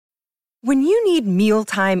When you need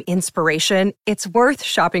mealtime inspiration, it's worth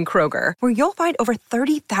shopping Kroger, where you'll find over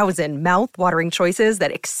 30,000 mouth-watering choices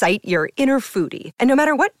that excite your inner foodie. And no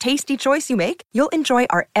matter what tasty choice you make, you'll enjoy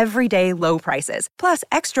our everyday low prices, plus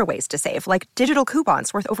extra ways to save, like digital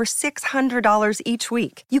coupons worth over $600 each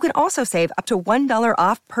week. You can also save up to $1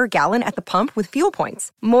 off per gallon at the pump with fuel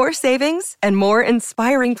points. More savings and more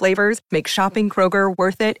inspiring flavors make shopping Kroger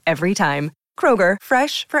worth it every time. Kroger,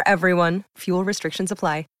 fresh for everyone. Fuel restrictions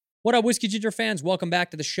apply. What up, Whiskey Ginger fans? Welcome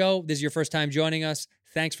back to the show. This is your first time joining us.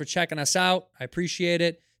 Thanks for checking us out. I appreciate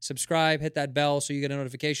it. Subscribe, hit that bell so you get a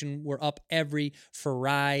notification. We're up every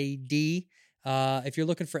Friday. If you're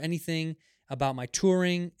looking for anything about my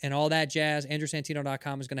touring and all that jazz,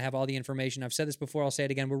 AndrewSantino.com is going to have all the information. I've said this before. I'll say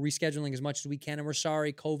it again. We're rescheduling as much as we can, and we're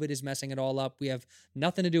sorry. COVID is messing it all up. We have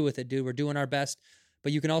nothing to do with it, dude. We're doing our best.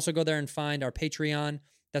 But you can also go there and find our Patreon.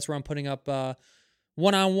 That's where I'm putting up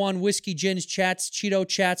one-on-one whiskey, gins, chats, Cheeto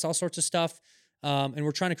chats, all sorts of stuff. And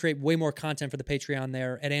we're trying to create way more content for the Patreon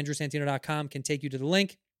there at AndrewSantino.com. Can take you to the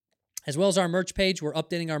link, as well as our merch page. We're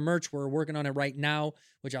updating our merch. We're working on it right now,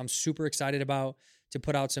 which I'm super excited about, to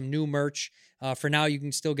put out some new merch. For now, you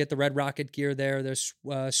can still get the Red Rocket gear there. There's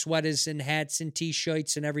sweaters and hats and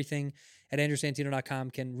T-shirts and everything at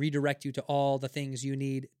AndrewSantino.com. Can redirect you to all the things you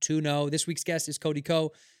need to know. This week's guest is Cody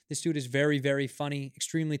Ko. This dude is very, very funny,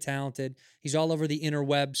 extremely talented. He's all over the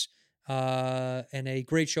interwebs, and a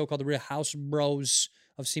great show called The Real House Bros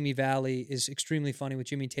of Simi Valley is extremely funny with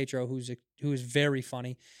Jimmy Tatro, who is very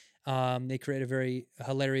funny. They create a very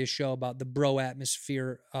hilarious show about the bro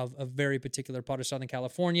atmosphere of a very particular part of Southern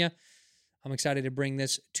California. I'm excited to bring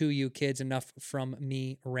this to you, kids. Enough from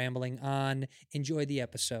me rambling on. Enjoy the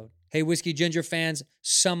episode. Hey, Whiskey Ginger fans,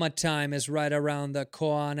 summertime is right around the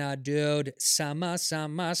corner, dude.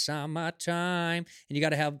 Summertime. And you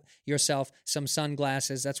got to have yourself some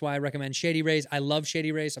sunglasses. That's why I recommend Shady Rays. I love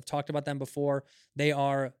Shady Rays. I've talked about them before. They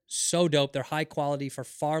are so dope. They're high quality for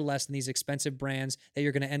far less than these expensive brands that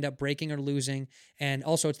you're going to end up breaking or losing. And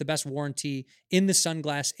also, it's the best warranty in the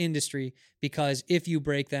sunglass industry, because if you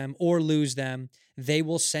break them or lose them, they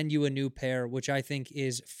will send you a new pair, which I think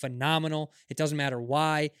is phenomenal. It doesn't matter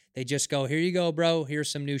why. They just go, here you go, bro.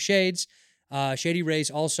 Here's some new shades. Shady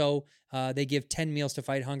Rays also, they give 10 meals to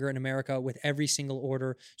fight hunger in America with every single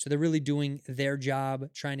order. So they're really doing their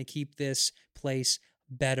job, trying to keep this place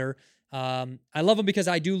better. I love them because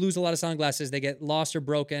I do lose a lot of sunglasses. They get lost or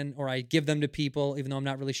broken, or I give them to people, even though I'm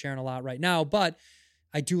not really sharing a lot right now. But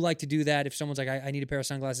I do like to do that. If someone's like, I need a pair of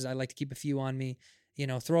sunglasses, I like to keep a few on me. You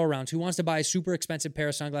know, throw around. Who wants to buy a super expensive pair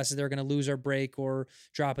of sunglasses they're going to lose or break or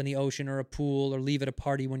drop in the ocean or a pool or leave at a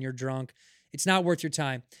party when you're drunk? It's not worth your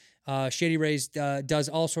time. Shady Rays does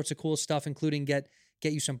all sorts of cool stuff, including get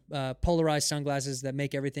you some polarized sunglasses that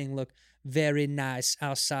make everything look very nice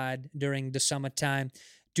outside during the summertime.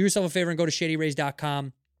 Do yourself a favor and go to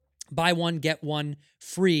shadyrays.com. Buy one, get one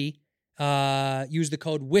free. Use the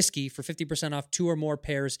code WHISKEY for 50% off 2 or more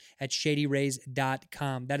pairs at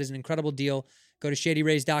shadyrays.com. That is an incredible deal. Go to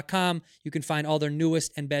shadyrays.com. You can find all their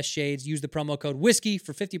newest and best shades. Use the promo code WHISKEY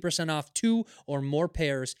for 50% off 2 or more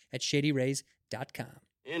pairs at shadyrays.com.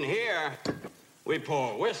 In here, we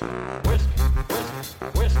pour whiskey, whiskey, whiskey,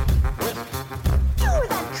 whiskey, whiskey. You were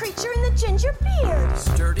that creature in the ginger beard.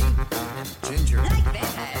 Sturdy and ginger. Like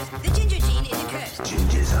vampires, the ginger gene is a curse.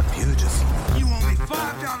 Gingers are beautiful. You owe me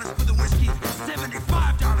 $5 for the whiskey and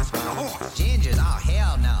 $75 for the horse. Gingers? Oh,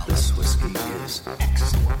 hell no. This whiskey is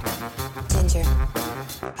excellent. Ginger.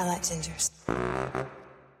 I like gingers.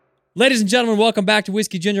 Ladies and gentlemen, welcome back to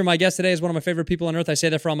Whiskey Ginger. My guest today is one of my favorite people on earth. I say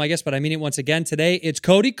that for all my guests, but I mean it once again. Today, it's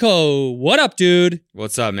Cody Ko. What up, dude?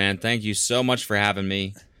 What's up, man? Thank you so much for having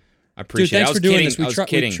me. I appreciate Dude, thanks it. for doing this. I was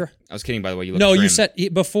kidding. I was kidding, by the way. You look No, trim. you said,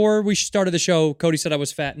 before we started the show, Cody said I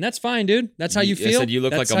was fat, and that's fine, dude. That's how you feel. I said you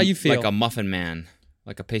look that's like how you feel. like a muffin man,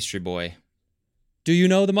 like a pastry boy. Do you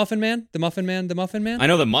know the Muffin Man? The Muffin Man? The Muffin Man? I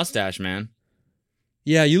know the mustache, man.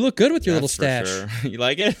 Yeah, you look good with your That's little for stash. sure. You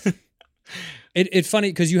like it? It's funny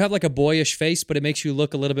because you have like a boyish face, but it makes you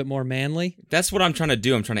look a little bit more manly. That's what I'm trying to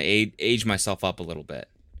do. I'm trying to age myself up a little bit.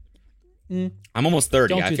 I'm almost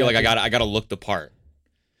 30. Don't I do feel that, like dude. I gotta look the part.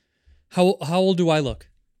 How old do I look?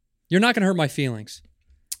 You're not going to hurt my feelings.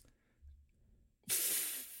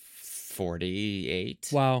 48.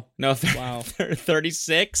 Wow. No, Wow.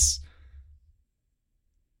 36.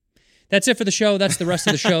 That's it for the show. That's the rest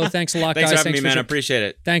of the show. Thanks a lot, Thanks guys. for having me, man. I I appreciate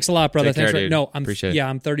it. Thanks a lot, brother. Take Thanks care, for dude. no. Appreciate it.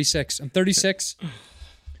 I'm 36. I'm 36.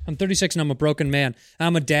 I'm 36 and I'm a broken man.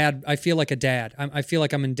 I'm a dad. I feel like a dad. I feel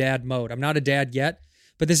like I'm in dad mode. I'm not a dad yet,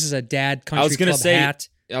 but this is a dad country club hat.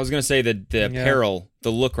 I was gonna say the apparel, the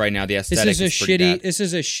look right now, the aesthetic. This is a is pretty shitty. bad. This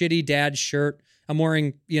is a shitty dad shirt I'm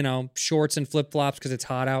wearing, shorts and flip-flops because it's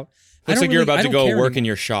hot out. Looks like you're about I to don't go care work in anymore.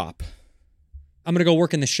 your shop. I'm going to go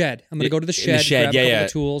work in the shed. I'm going to go to the shed, grab a couple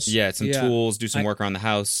of tools. Yeah, some tools, do some work around the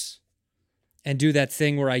house. And do that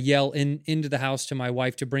thing where I yell into the house to my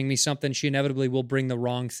wife to bring me something. She inevitably will bring the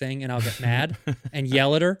wrong thing, and I'll get mad and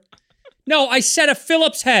yell at her. No, I said a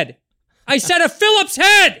Phillips head. I said a Phillips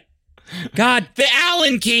head. God. The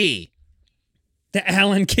Allen key. The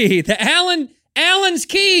Allen key. The Allen's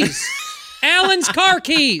keys. Allen's car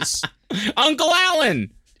keys. Uncle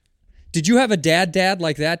Allen. Did you have a dad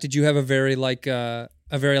like that? Did you have a very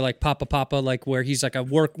papa, like where he's like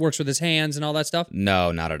works with his hands and all that stuff?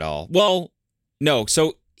 No, not at all. Well, no.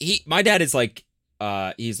 So my dad is like,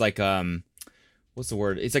 he's like, what's the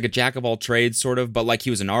word? It's like a jack of all trades sort of, but like he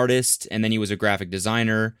was an artist and then he was a graphic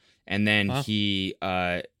designer and then he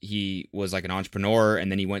was like an entrepreneur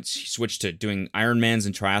and then he switched to doing Ironmans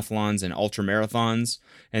and triathlons and ultra marathons.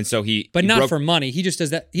 And so But not for money. He just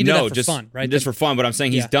does that. He did that for fun, right? Just for fun. But I'm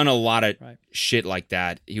saying he's done a lot of shit like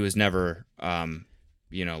that. He was never,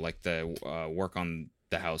 like the work on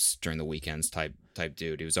the house during the weekends type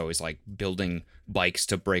dude. He was always like building bikes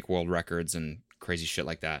to break world records and crazy shit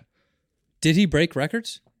like that. Did he break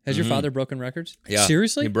records? Has your father broken records? Yeah.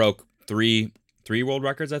 Seriously? He broke three world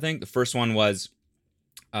records, I think. The first one was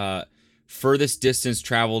furthest distance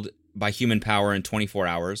traveled by human power in 24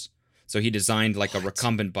 hours. So he designed like a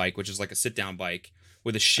recumbent bike, which is like a sit-down bike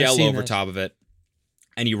with a shell over top of it.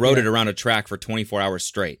 And he rode it around a track for 24 hours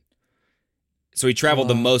straight. So he traveled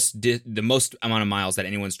the most amount of miles that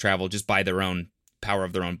anyone's traveled just by their own power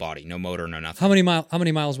of their own body. No motor, no nothing. How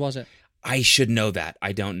many miles was it? I should know that.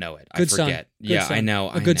 I don't know it. Good I forget. Son. Good son. I know.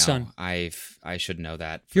 A good son. I should know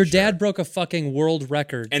that. Your dad broke a fucking world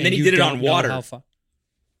record. And then he did it on water.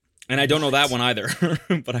 And I don't know that What? one either.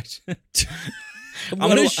 But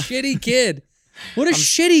What a shitty kid. What a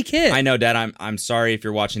shitty kid. I know, Dad. I'm sorry if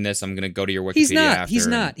you're watching this. I'm going to go to your Wikipedia after. He's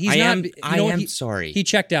not. I am sorry. He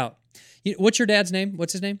checked out. What's your dad's name?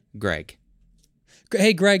 What's his name? Greg.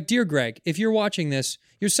 Hey, Greg, dear Greg, if you're watching this,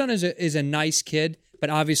 your son is a nice kid,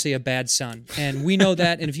 but obviously a bad son. And we know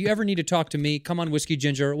that. And if you ever need to talk to me, come on Whiskey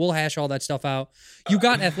Ginger. We'll hash all that stuff out. You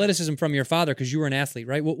got athleticism from your father because you were an athlete,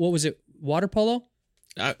 right? What was it? Water polo?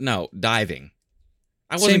 No, diving.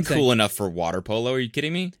 I wasn't cool enough for water polo. Are you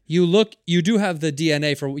kidding me? You do have the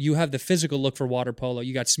DNA you have the physical look for water polo.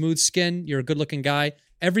 You got smooth skin. You're a good looking guy.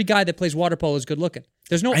 Every guy that plays water polo is good looking.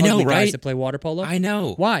 There's no ugly guys that play water polo. I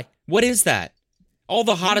know. Why? What is that? All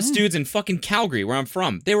the hottest dudes in fucking Calgary, where I'm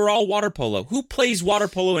from, they were all water polo. Who plays water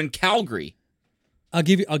polo in Calgary? I'll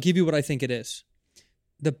give you what I think it is.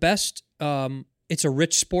 The best. It's a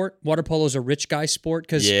rich sport. Water polo is a rich guy sport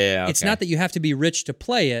because it's not that you have to be rich to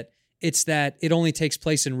play it. It's that it only takes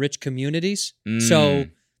place in rich communities. So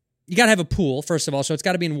you got to have a pool, first of all. So it's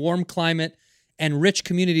got to be in warm climate. And rich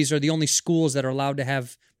communities are the only schools that are allowed to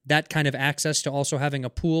have that kind of access to also having a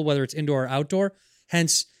pool, whether it's indoor or outdoor.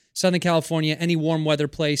 Hence, Southern California, any warm weather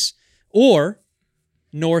place, or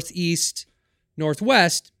Northeast,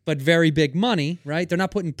 Northwest, but very big money, right? They're not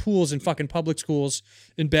putting pools in fucking public schools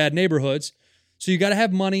in bad neighborhoods. So you got to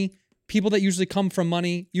have money. People that usually come from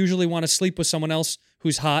money usually want to sleep with someone else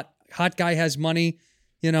who's hot. Hot guy has money,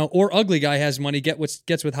 or ugly guy has money,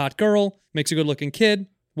 gets with hot girl, makes a good looking kid,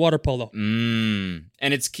 water polo. And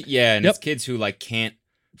it's it's kids who like can't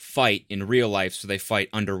fight in real life, so they fight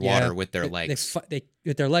underwater with their legs. They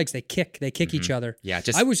with their legs, they kick each other. Yeah,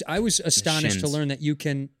 just I was astonished to learn that you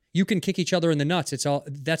can kick each other in the nuts.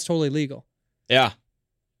 That's totally legal. Yeah.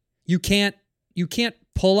 You can't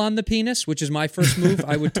pull on the penis, which is my first move.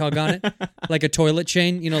 I would tug on it like a toilet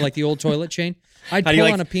chain, like the old toilet chain. I'd pull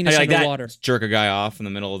on a penis underwater. Jerk a guy off in the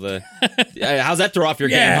middle of the... How's that throw off your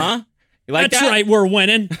game, huh? You like That's that? right, we're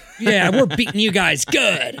winning. Yeah, we're beating you guys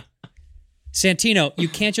good. Santino, you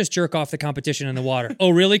can't just jerk off the competition in the water. Oh,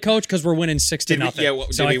 really, Coach? Because we're winning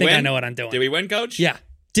 6-0. So I think I know what I'm doing. Did we win, Coach? Yeah.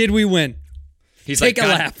 Did we win? He's Take like, a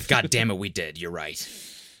lap. God damn it, we did. You're right.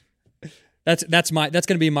 That's going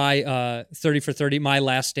to be my 30 for 30, my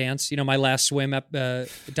last dance. My last swim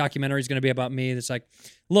documentary is going to be about me. It's like,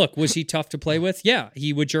 look, was he tough to play with? Yeah,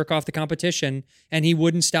 he would jerk off the competition and he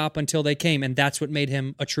wouldn't stop until they came, and that's what made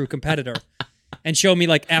him a true competitor. And show me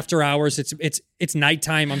like after hours, it's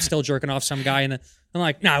nighttime, I'm still jerking off some guy, and I'm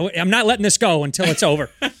like, no, I'm not letting this go until it's over.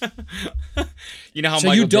 You know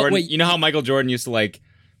how Michael Jordan used to like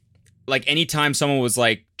anytime someone was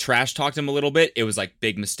like trash talked him a little bit, it was like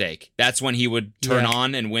big mistake. That's when he would turn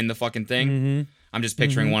on and win the fucking thing. Mm-hmm. I'm just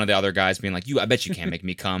picturing one of the other guys being like, I bet you can't make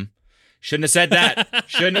me come. Shouldn't have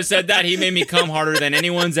said that. He made me come harder than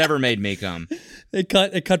anyone's ever made me come.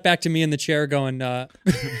 It cut back to me in the chair going,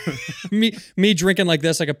 me drinking like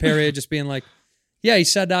this, like a Perrier, just being like, Yeah, he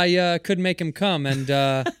said I couldn't make him come,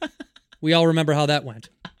 and we all remember how that went.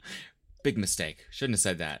 Big mistake. Shouldn't have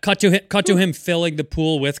said that. Cut to him filling the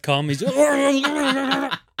pool with cum. He's.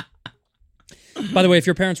 By the way, if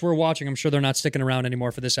your parents were watching, I'm sure they're not sticking around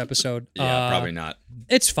anymore for this episode. Yeah, probably not.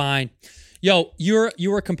 It's fine. Yo, you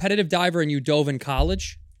were a competitive diver and you dove in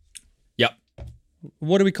college? Yep.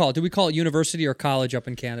 What do we call it? Do we call it university or college up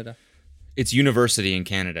in Canada? It's university in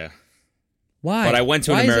Canada. Why? But I went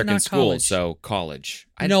to an Why is it American not school, college? so college.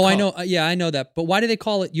 I know. Yeah, I know that. But why do they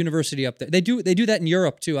call it university up there? They do that in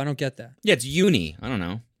Europe too. I don't get that. Yeah, it's uni. I don't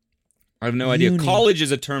know. I have no idea. Uni. College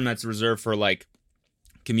is a term that's reserved for like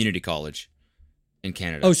community college in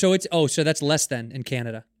Canada. So that's less than in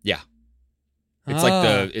Canada. Yeah. It's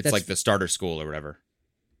like the starter school or whatever.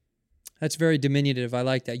 That's very diminutive. I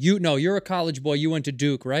like that. You're a college boy. You went to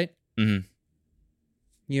Duke, right? Mm-hmm.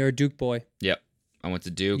 You're a Duke boy. Yep. I went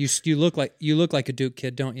to Duke. You look like a Duke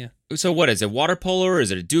kid, don't you? So what is it? Water polo or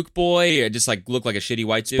is it a Duke boy? Or just like look like a shitty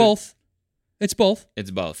white dude? Both. It's both.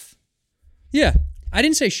 It's both. Yeah. I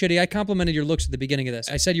didn't say shitty. I complimented your looks at the beginning of this.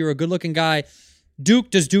 I said you were a good-looking guy.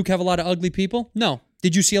 Does Duke have a lot of ugly people? No.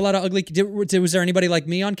 Did you see a lot of ugly... Was there anybody like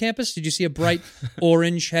me on campus? Did you see a bright,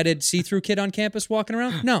 orange-headed, see-through kid on campus walking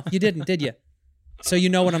around? No, you didn't, did you? So you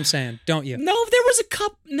know what I'm saying, don't you? No, there was a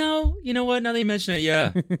cup. No, you know what? Now that you mention it,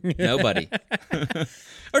 yeah. Nobody.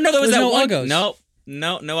 Or no, there was that no one. uggos.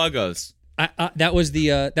 No uggos. That was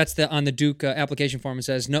that's on the Duke application form. It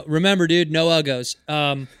says, "No, remember, dude, no uggos."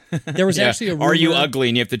 There was actually a rumor. Are you ugly?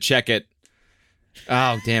 And you have to check it.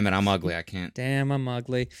 Oh, damn it. I'm ugly. I can't. Damn, I'm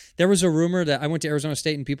ugly. There was a rumor that I went to Arizona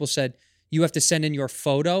State and people said you have to send in your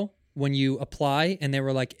photo when you apply, and they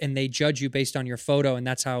were like, and they judge you based on your photo, and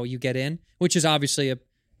that's how you get in, which is obviously a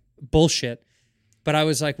bullshit. But I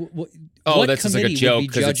was like, what that's just like a joke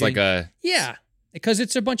because it's like a... Yeah, because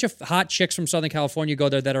it's a bunch of hot chicks from Southern California go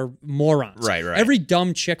there that are morons. Right. Every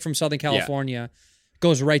dumb chick from Southern California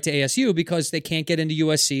goes right to ASU because they can't get into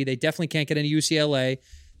USC. They definitely can't get into UCLA.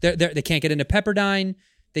 They can't get into Pepperdine.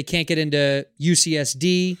 They can't get into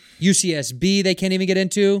UCSD. UCSB they can't even get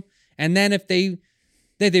into. And then if they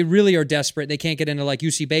really are desperate, they can't get into like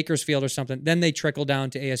UC Bakersfield or something, then they trickle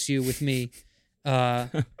down to ASU with me.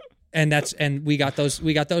 And we got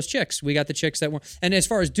those chicks. We got the chicks that were. And as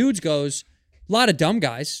far as dudes goes, a lot of dumb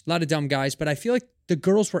guys, but I feel like the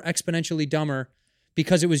girls were exponentially dumber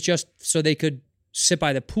because it was just so they could sit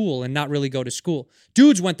by the pool and not really go to school.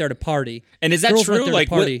 Dudes went there to party. And is that girls true?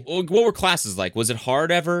 Like, what were classes like? Was it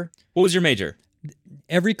hard ever? What was your major?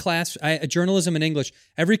 Every class, journalism and English.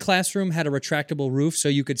 Every classroom had a retractable roof, so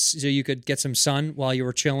you could get some sun while you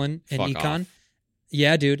were chilling in Fuck econ. Off.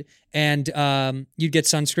 Yeah, dude. And you'd get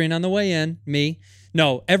sunscreen on the way in. Me,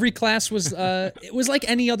 no. Every class was it was like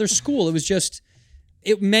any other school. It was just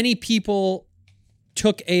many people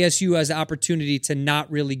took ASU as an opportunity to not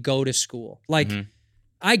really go to school. Like,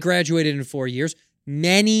 I graduated in 4 years.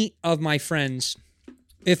 Many of my friends,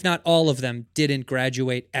 if not all of them, didn't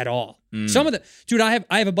graduate at all. Some of dude, I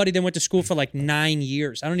have a buddy that went to school for like 9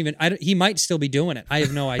 years. He might still be doing it. I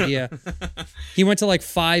have no idea. He went to like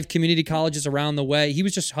 5 community colleges around the way. He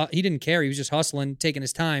didn't care. He was just hustling, taking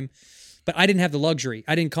his time. But I didn't have the luxury.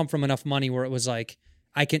 I didn't come from enough money where it was like,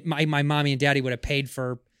 my mommy and daddy would have paid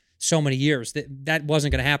for so many years. That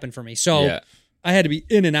wasn't going to happen for me. So I had to be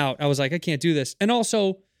in and out. I was like, I can't do this. And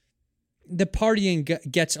also, the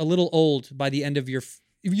partying gets a little old by the end of your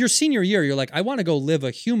senior year. You're like, I want to go live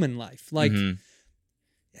a human life. Like,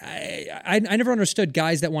 I never understood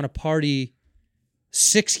guys that want to party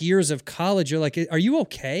 6 years of college. You're like, are you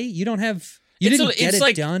okay? You don't have, didn't get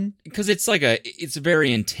it done? Because it's a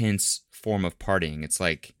very intense form of partying. It's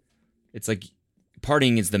like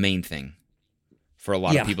partying is the main thing for a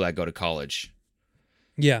lot of people that go to college.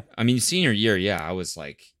 Yeah. I mean, senior year, I was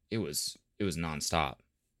like, it was nonstop.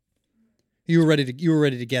 You were ready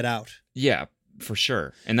to get out. Yeah, for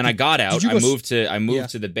sure. And then I got out. I moved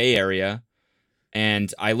to the Bay Area,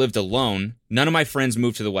 and I lived alone. None of my friends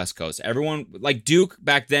moved to the West Coast. Everyone, like Duke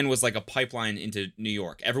back then, was like a pipeline into New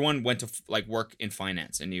York. Everyone went to like work in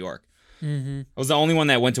finance in New York. I was the only one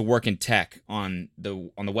that went to work in tech on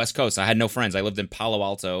the West Coast. I had no friends. I lived in Palo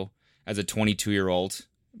Alto as a 22-year-old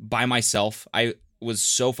by myself. I was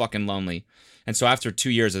so fucking lonely. And so after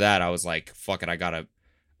 2 years of that, I was like, fuck it, I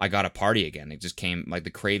gotta party again. It just came, like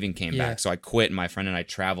the craving came back. So I quit, and my friend and I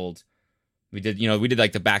traveled. We did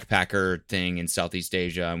like the backpacker thing in Southeast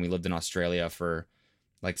Asia, and we lived in Australia for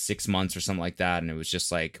like 6 months or something like that. And it was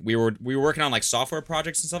just like, we were working on like software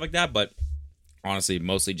projects and stuff like that, but honestly,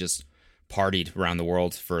 mostly just partied around the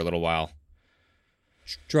world for a little while.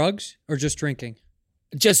 Drugs or just drinking?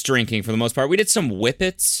 Just drinking for the most part. We did some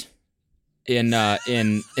whippets.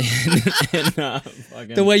 fucking,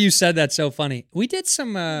 The way you said that's so funny. We did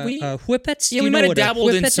some whippets. Yeah, we might have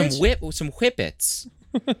dabbled in some whippets.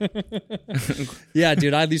 Yeah,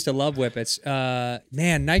 dude, I used to love whippets.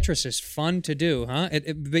 Man, nitrous is fun to do, huh?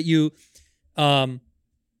 But you,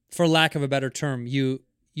 for lack of a better term, you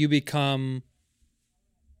become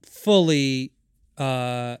fully,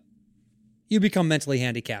 you become mentally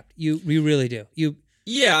handicapped. You really do.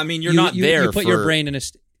 Yeah, I mean, you're not there. You put your brain in a.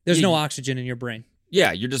 There's no oxygen in your brain.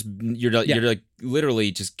 Yeah, you're like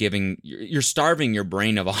literally just you're starving your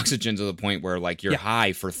brain of oxygen to the point where like you're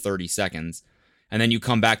high for 30 seconds. And then you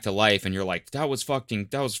come back to life and you're like, that was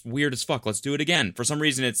weird as fuck. Let's do it again. For some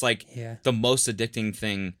reason, it's like the most addicting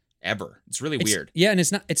thing ever. It's really weird. Yeah, and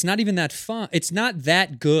it's not even that fun. It's not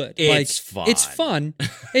that good. It's fun. It's fun.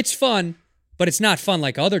 It's fun, but it's not fun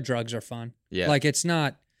like other drugs are fun. Yeah. Like it's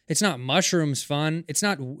not mushrooms fun. It's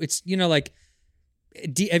like,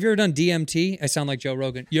 have you ever done DMT? I sound like Joe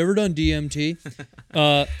Rogan. You ever done DMT?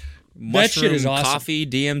 That shit is awesome. Coffee,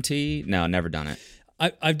 DMT? No, never done it.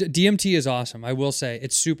 DMT is awesome. I will say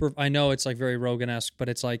it's super. I know it's like very Rogan-esque, but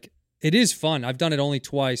it's like it is fun. I've done it only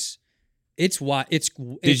twice. It's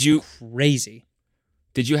crazy.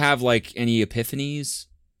 Did you have like any epiphanies?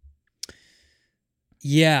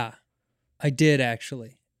 Yeah, I did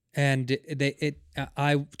actually, and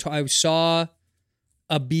I saw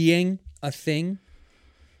a thing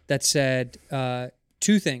that said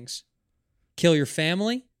two things: kill your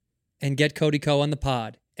family and get Cody Ko on the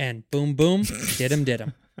pod. And boom, boom, did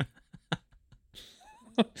him.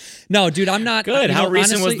 No, dude, I'm not. Good. How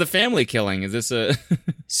recent was the family killing? Is this a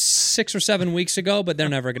 6 or 7 weeks ago? But they're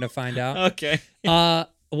never going to find out. Okay.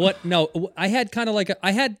 What? No, I had kind of like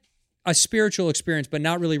I had a spiritual experience, but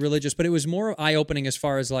not really religious. But it was more eye-opening as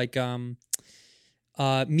far as like me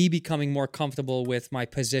becoming more comfortable with my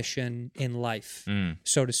position in life,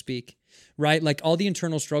 so to speak. Right? Like all the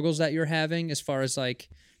internal struggles that you're having as far as like,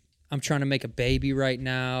 I'm trying to make a baby right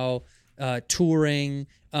now, touring,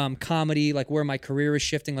 comedy, like where my career is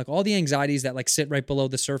shifting, like all the anxieties that like sit right below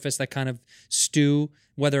the surface that kind of stew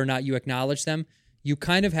whether or not you acknowledge them. You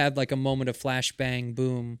kind of have like a moment of flash bang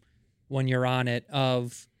boom when you're on it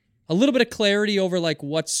of a little bit of clarity over like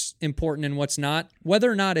what's important and what's not. Whether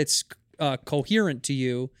or not it's coherent to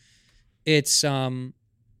you, it's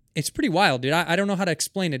pretty wild, dude. I don't know how to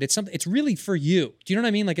explain it. It's really for you. Do you know what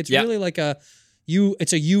I mean? Like it's really like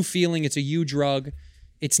it's a you feeling. It's a you drug.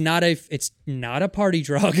 It's not a party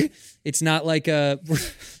drug. It's not like I'm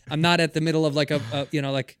not at the middle of like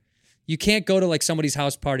like you can't go to like somebody's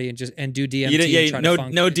house party and do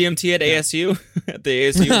DMT. No DMT at ASU at the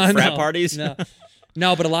ASU frat parties.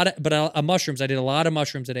 No, but mushrooms. I did a lot of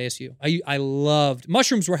mushrooms at ASU. I loved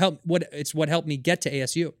mushrooms. What helped me get to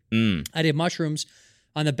ASU. I did mushrooms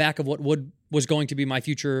on the back of what was going to be my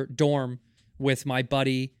future dorm with my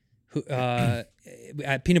buddy.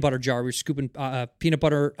 At peanut butter jar, we were scooping peanut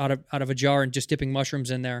butter out of a jar and just dipping mushrooms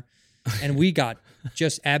in there, and we got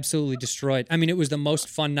just absolutely destroyed. I mean, it was the most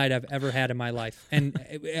fun night I've ever had in my life, and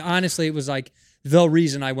honestly, it was like the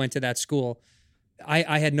reason I went to that school.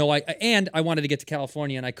 I had no idea, and I wanted to get to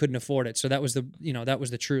California, and I couldn't afford it, so that was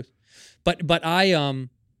the truth. But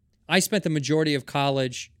I spent the majority of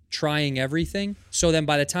college trying everything. So then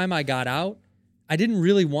by the time I got out, I didn't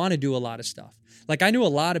really want to do a lot of stuff. Like I knew a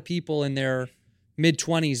lot of people in their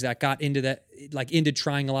mid-20s that got into that, like into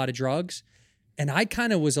trying a lot of drugs. And I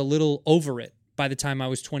kind of was a little over it by the time I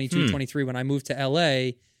was 22, 23. When I moved to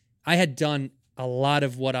LA, I had done a lot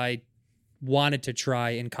of what I wanted to try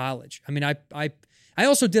in college. I mean, I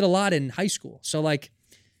also did a lot in high school. So like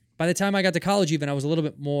by the time I got to college even, I was a little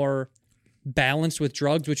bit more balanced with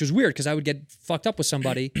drugs, which was weird because I would get fucked up with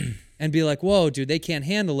somebody and be like, whoa, dude, they can't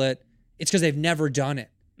handle it. It's because they've never done it.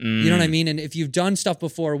 You know what I mean? And if you've done stuff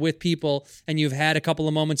before with people and you've had a couple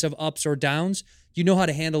of moments of ups or downs, you know how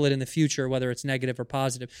to handle it in the future, whether it's negative or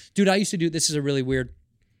positive. Dude, I used to do, this is a really weird,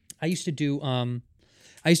 I used to go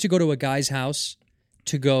to a guy's house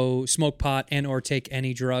to go smoke pot and or take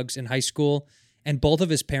any drugs in high school, and both of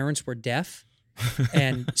his parents were deaf.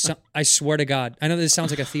 And so, I swear to God, I know this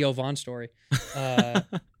sounds like a Theo Von story.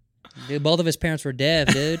 Both of his parents were deaf,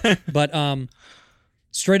 dude. But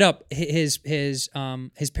straight up, his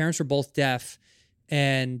parents were both deaf,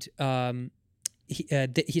 and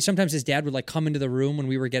he sometimes his dad would like come into the room when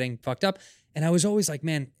we were getting fucked up, and I was always like,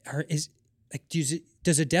 man,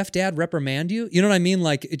 does a deaf dad reprimand you? You know what I mean?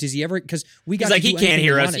 Like, does he ever? Because we got. He's like, he can't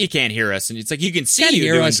hear us. He can't hear us, and it's like you can see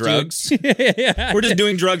you doing drugs. Yeah. We're just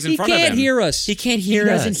doing drugs in front of him. He can't hear us. He can't hear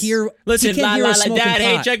us. He doesn't hear. Listen, he can't hear us smoking Dad, pot.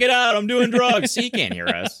 hey, check it out. I'm doing drugs. He can't hear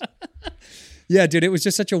us. Yeah, dude, it was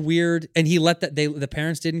just such a weird, and he let the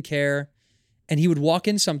parents didn't care, And he would walk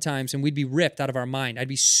in sometimes and we'd be ripped out of our mind. I'd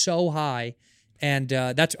be so high. And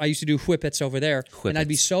I used to do whippets over there. And I'd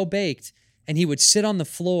be so baked. And he would sit on the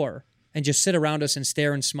floor and just sit around us and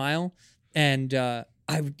stare and smile. And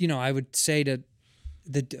I would say to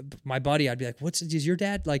my buddy, I'd be like, is your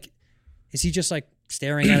dad like, is he just like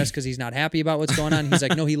staring at us because he's not happy about what's going on? He's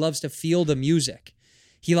like, no, he loves to feel the music.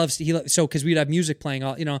 So because we'd have music playing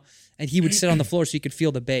all, and he would sit on the floor so he could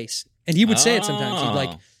feel the bass. And he would say it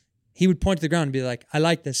sometimes. He would point to the ground and be like, I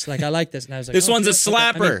like this. Like, I like this. And I was like, this one's a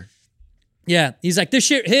slapper. Yeah. He's like, this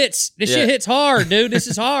shit hits. This shit hits hard, dude. This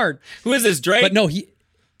is hard. Who is this, Drake? But no,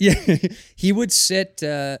 he would sit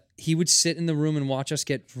in the room and watch us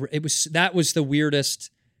that was the weirdest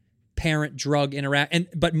parent drug interact.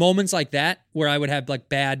 But moments like that where I would have like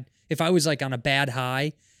if I was like on a bad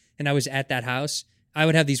high and I was at that house, I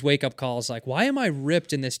would have these wake up calls like, why am I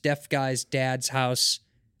ripped in this deaf guy's dad's house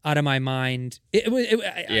out of my mind?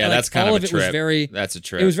 That's kind all of a it trip. That's a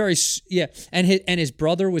trip. It was very, and his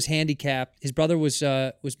brother was handicapped. His brother was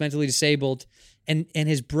mentally disabled, and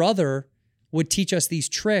his brother would teach us these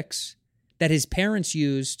tricks that his parents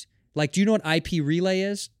used. Like, do you know what IP relay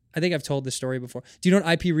is? I think I've told this story before. Do you know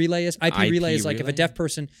what IP relay is? IP relay is like if a deaf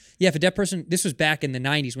person, this was back in the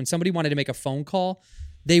 90s when somebody wanted to make a phone call,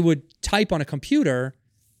 they would type on a computer,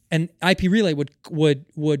 and IP relay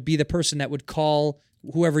would be the person that would call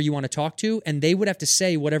whoever you want to talk to, and they would have to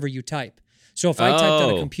say whatever you type. So if I typed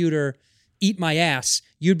on a computer, "eat my ass,"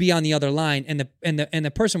 you'd be on the other line, and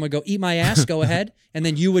the person would go, "eat my ass," go ahead, and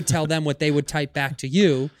then you would tell them what they would type back to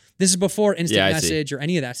you. This is before instant message or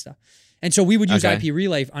any of that stuff. And so we would use IP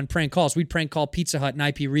relay on prank calls. We'd prank call Pizza Hut and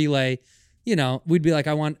IP relay. We'd be like,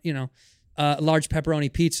 I want, a large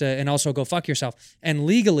pepperoni pizza and also go fuck yourself. And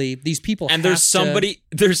legally, these people there's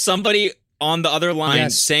somebody on the other line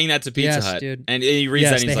saying that to Pizza Hut. Dude. And he reads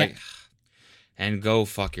that and he's like, and go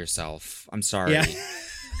fuck yourself. I'm sorry. Yeah.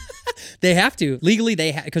 They have to. Legally,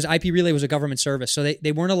 because IP relay was a government service. So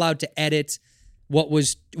they weren't allowed to edit what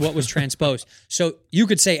was transposed. So you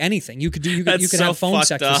could say anything. You could have phone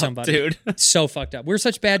sex with somebody. Dude. It's so fucked up. We're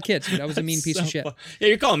such bad kids, dude. I was a mean piece of shit. Yeah,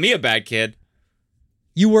 you're calling me a bad kid.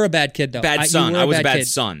 You were a bad kid, though. Bad son. I was a bad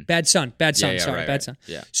son. Bad son. Bad son. Yeah, Sorry, right, bad son.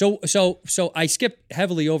 Yeah. So I skipped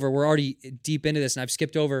heavily over. We're already deep into this, and I've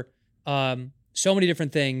skipped over so many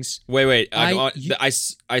different things. Wait. I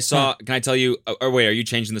saw. Can I tell you? Or wait, are you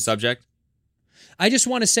changing the subject? I just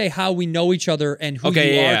want to say how we know each other and who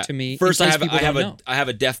you are to me. First, I have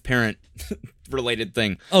a deaf parent related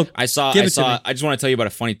thing. Oh, I just want to tell you about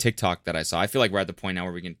a funny TikTok that I saw. I feel like we're at the point now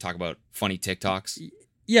where we can talk about funny TikToks.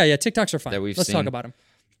 Yeah, TikToks are fun. Let's seen. Talk about them.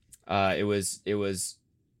 It was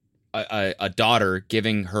a daughter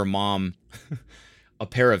giving her mom a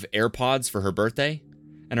pair of AirPods for her birthday,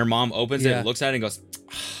 and her mom opens it, and looks at it, and goes,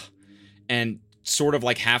 and sort of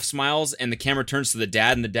like half smiles, and the camera turns to the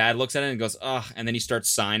dad, and the dad looks at it and goes, ugh, and then he starts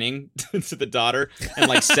signing to the daughter and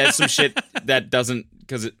like says some shit that doesn't,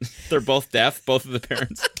 because they're both deaf, both of the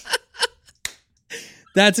parents.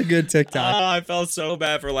 That's a good TikTok. Oh, I felt so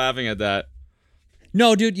bad for laughing at that.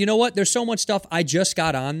 No, dude, you know what? There's so much stuff. I just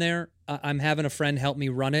got on there. I'm having a friend help me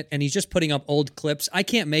run it, and he's just putting up old clips. I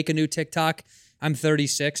can't make a new TikTok. I'm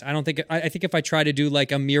 36. I think if I try to do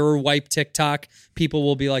like a mirror wipe TikTok, people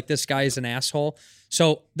will be like, this guy is an asshole.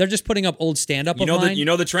 So they're just putting up old stand-up of mine. You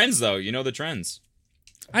know the trends, though. You know the trends.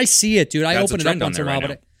 I see it, dude. I open it up once in a while,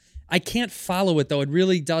 but I can't follow it, though. It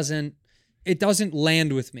really doesn't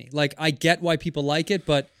land with me. Like, I get why people like it,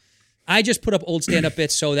 but I just put up old stand-up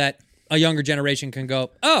bits so that a younger generation can go,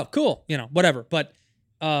 oh, cool, whatever. But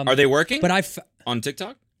are they working? But on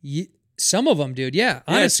TikTok? Some of them, dude. Yeah,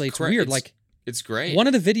 honestly, it's weird. It's great. One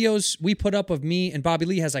of the videos we put up of me and Bobby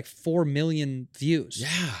Lee has like 4 million views.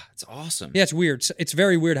 Yeah, it's awesome. Yeah, it's weird. It's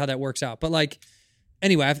very weird how that works out. But like,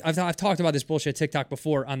 anyway, I've talked about this bullshit TikTok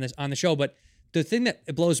before on the show. But the thing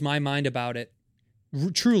that blows my mind about it,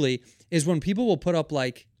 truly, is when people will put up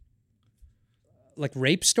like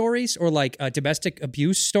rape stories or like domestic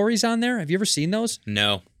abuse stories on there. Have you ever seen those?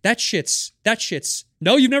 No. That shit's.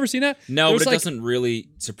 No, you've never seen that? No, but it doesn't really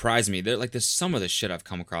surprise me. There's some of the shit I've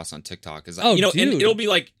come across on TikTok is dude. And it'll be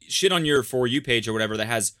like shit on your For You page or whatever that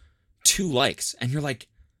has 2 likes, and you're like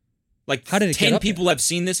how did it 10 get people have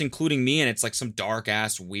seen this, including me, and it's like some dark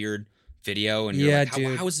ass weird video, and you're like,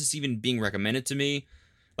 how is this even being recommended to me?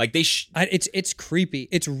 Like it's creepy.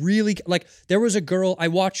 It's really like there was a girl I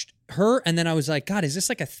watched her, and then I was like, God, is this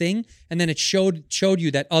like a thing? And then it showed you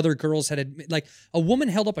that other girls had like a woman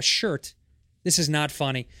held up a shirt. This is not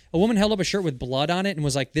funny. A woman held up a shirt with blood on it and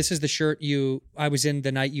was like, "This is the shirt I was in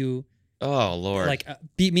the night you." Oh Lord! Like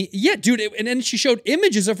beat me, yeah, dude. And then she showed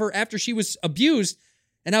images of her after she was abused,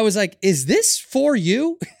 and I was like, "Is this for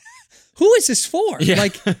you?" who is this for? Yeah.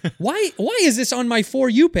 Like, why is this on my For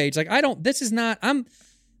You page? Like, this is not,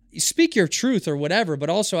 speak your truth or whatever, but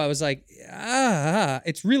also I was like,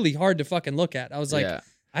 it's really hard to fucking look at. I was like,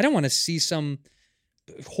 I don't want to see some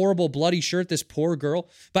horrible bloody shirt, this poor girl.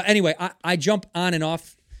 But anyway, I jump on and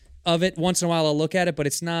off of it. Once in a while I'll look at it, but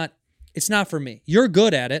it's not for me. You're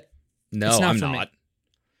good at it. No, I'm not.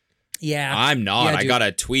 Yeah. I'm not. Yeah, I got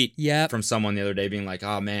a tweet Yep. from someone the other day being like,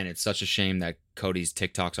 oh man, it's such a shame that Cody's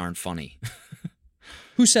TikToks aren't funny.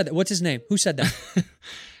 Who said that? What's his name? Who said that?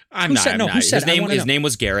 I'm not. Who said His name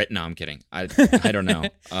was Garrett. No, I'm kidding. I don't know.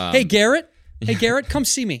 Hey, Garrett, come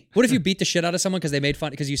see me. What if you beat the shit out of someone because they made fun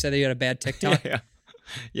because you said they had a bad TikTok?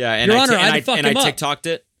 Yeah. And Your I Honor, and I'd fuck him up. TikToked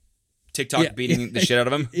it. TikTok beating the shit out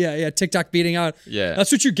of him. Yeah, TikTok beating out. Yeah.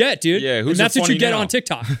 That's what you get, dude. Yeah, and that's what you get on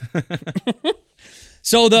TikTok.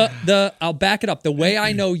 So I'll back it up. The way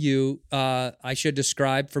I know you, I should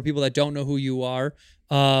describe for people that don't know who you are.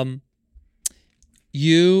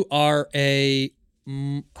 You are I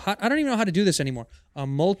don't even know how to do this anymore. A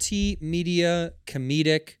multimedia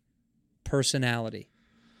comedic personality,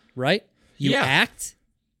 right? You act.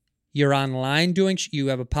 You're online you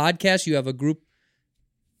have a podcast. You have a group.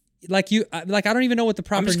 I don't even know what the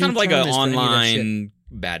proper. I'm just kind of like an online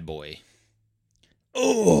bad boy.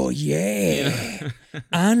 Oh yeah,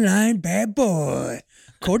 online bad boy.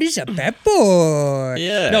 Cody's a bad boy.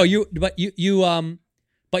 Yeah. No,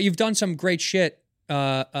 but you've done some great shit.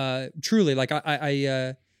 Truly, like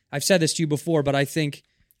I've said this to you before, but I think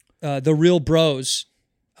the Real Bros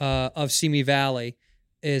of Simi Valley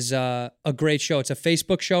is a great show. It's a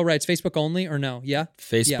Facebook show, right? It's Facebook only, or no? Yeah,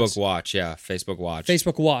 Facebook Watch. Yeah, Facebook Watch.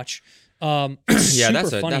 Facebook Watch. Yeah,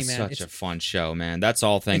 that's funny, man. Such a fun show, man. That's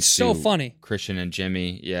all thanks to so funny. Christian and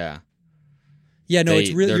Jimmy. Yeah. Yeah, no,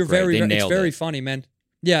 it's really they're great. it's very funny, man.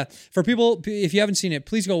 Yeah, for people, if you haven't seen it,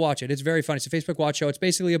 please go watch it. It's very funny. It's a Facebook Watch show. It's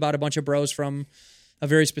basically about a bunch of bros from a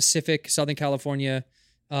very specific Southern California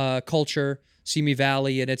culture, Simi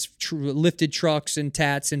Valley, and it's lifted trucks and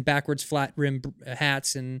tats and backwards flat rim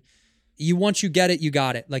hats, and once you get it, you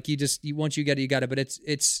got it. Like once you get it, you got it. But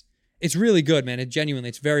it's really good, man.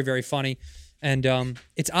 It's very, very funny, and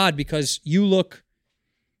it's odd because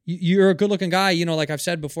you're a good-looking guy, you know, like I've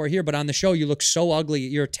said before here, but on the show you look so ugly.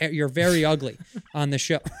 You're very ugly on the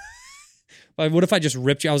show. But what if I just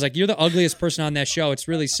ripped you? I was like, you're the ugliest person on that show. It's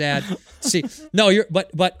really sad. See, no,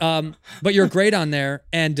 but you're great on there,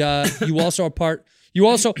 and you also are part. You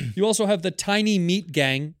also have the Tiny Meat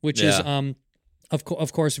Gang, which is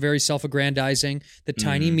of course very self-aggrandizing. The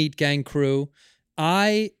Tiny Meat Gang crew.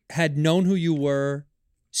 I had known who you were,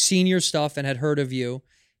 seen your stuff, and had heard of you.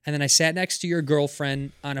 And then I sat next to your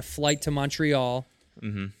girlfriend on a flight to Montreal,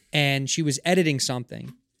 and she was editing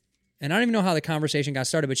something. And I don't even know how the conversation got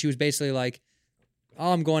started, but she was basically like,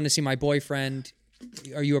 oh, I'm going to see my boyfriend.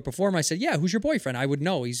 Are you a performer? I said, yeah, who's your boyfriend? I would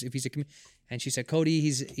know if he's a and she said,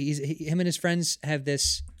 Cody, him and his friends have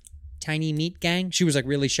this Tiny Meat Gang. She was like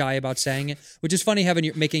really shy about saying it, which is funny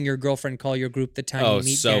making your girlfriend call your group the Tiny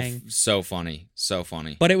Meat Gang. So funny.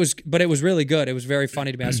 But it was really good. It was very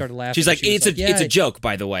funny to me. I started laughing. She's like, it's a joke,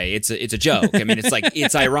 by the way. It's a joke. I mean, it's like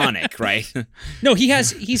it's ironic, right? No,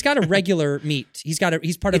 he's got a regular meat. He's part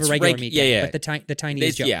of a regular meat gang. Yeah. But the tiny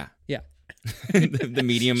is joke. Yeah. the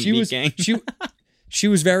medium meat gang. She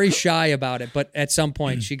was very shy about it, but at some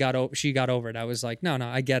point she got over it. I was like, no,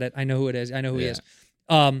 I get it. I know who it is. I know who he is.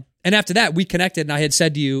 And after that, we connected, and I had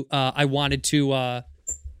said to you, I wanted to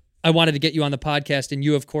get you on the podcast, and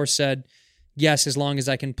you, of course, said yes, as long as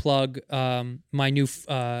I can plug my new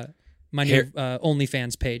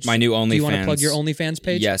OnlyFans page. My new OnlyFans. Do you want to plug your OnlyFans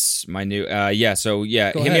page? Yes, my new. So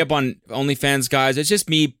hit ahead. me up on OnlyFans, guys. It's just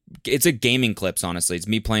me. It's a gaming clips, honestly. It's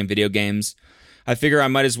me playing video games. I figure I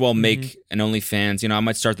might as well make an OnlyFans. You know, I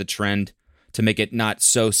might start the trend to make it not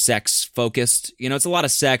so sex focused. You know, it's a lot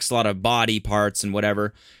of sex, a lot of body parts and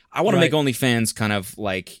whatever. I want to make OnlyFans kind of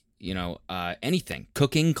like, you know, anything.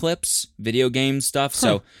 Cooking clips, video game stuff.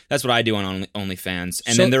 So that's what I do on OnlyFans.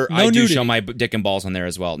 And then I do show my dick and balls on there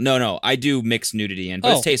as well. No, I do mix nudity in,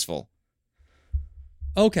 but it's tasteful.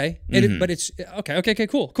 Okay. But it's okay,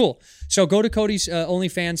 cool. So go to Cody's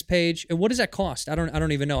OnlyFans page. And what does that cost? I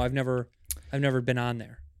don't even know. I've never been on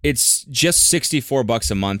there. It's just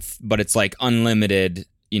 $64 a month, but it's like unlimited,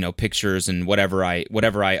 you know, pictures and whatever I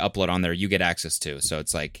upload on there, you get access to. So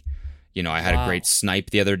it's like, you know, I had a great snipe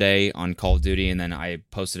the other day on Call of Duty, and then I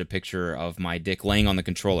posted a picture of my dick laying on the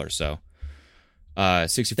controller. So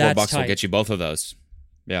 $64 will get you both of those.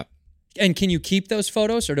 Yeah. And can you keep those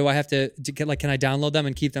photos, or do I have to get, like, can I download them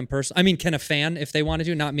and keep them personal? I mean, can a fan, if they wanted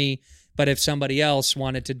to, not me, but if somebody else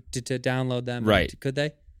wanted to download them, right? Could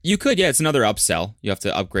they? You could, yeah. It's another upsell. You have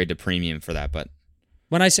to upgrade to premium for that, but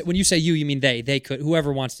When you say you mean they. They could,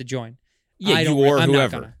 whoever wants to join. Yeah, I'm whoever.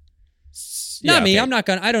 Not gonna. Not me. I'm not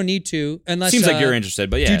gonna. I don't need to unless. Seems like you're interested,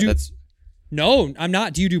 but yeah, that's. No, I'm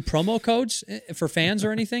not. Do you do promo codes for fans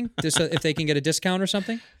or anything? Just if they can get a discount or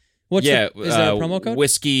something? Is there a promo code?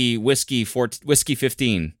 Whiskey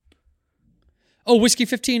 15. Oh, Whiskey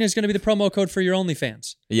 15 is going to be the promo code for your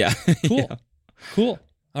OnlyFans. Yeah. Cool. Yeah. Cool.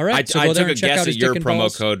 All right. I took a guess at your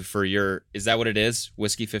promo code for your. Is that what it is?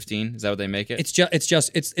 Whiskey 15. Is that what they make it? It's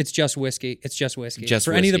just whiskey. It's just whiskey. Just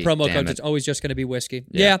for whiskey. Any of the promo codes, it's always just going to be whiskey.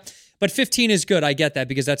 Yeah. But 15 is good. I get that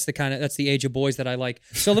because that's the age of boys that I like.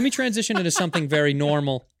 So let me transition into something very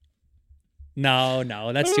normal.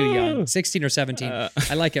 No, that's too young. 16 or 17.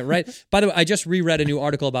 I like it, right? By the way, I just reread a new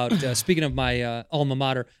article about, speaking of my alma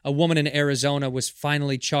mater, a woman in Arizona was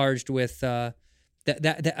finally charged with, I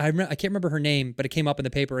can't remember her name, but it came up in the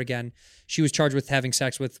paper again. She was charged with having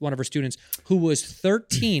sex with one of her students who was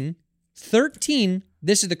 13. 13,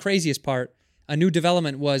 this is the craziest part. A new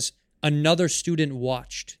development was another student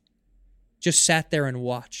watched. Just sat there and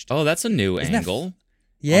watched. Oh, that's a new angle.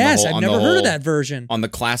 Yes, I've never heard of that version. On the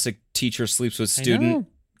classic teacher sleeps with student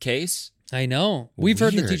case? I know. We've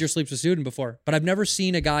heard the teacher sleeps with student before, but I've never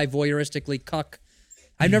seen a guy voyeuristically cuck.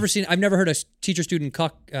 I've never heard a teacher-student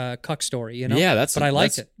cuck story, you know? Yeah, but I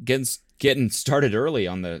liked it. Getting started early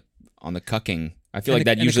on the cucking. I feel like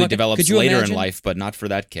that usually develops later in life, but not for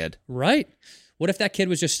that kid. Right. What if that kid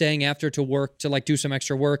was just staying after to work to like do some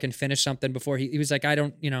extra work and finish something before he was like,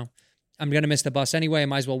 I'm going to miss the bus anyway. I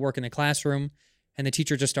might as well work in the classroom. And the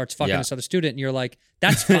teacher just starts fucking this other student. And you're like,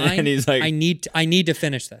 that's fine. And he's like, I need to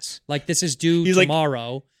finish this. Like, this is due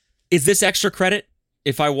tomorrow. Like, is this extra credit?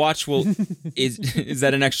 If I watch, is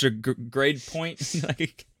that an extra grade point?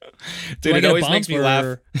 Like, dude, it always makes me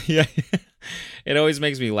laugh. Yeah. It always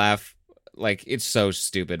makes me laugh. Like, it's so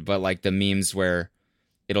stupid. But like the memes where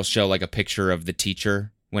it'll show like a picture of the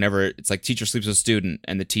teacher whenever it's like teacher sleeps with student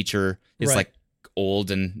and the teacher is like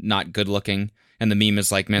old and not good looking. And the meme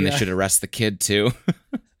is like, man, they should arrest the kid too.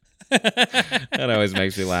 That always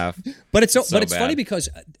makes me laugh. But it's funny because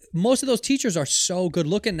most of those teachers are so good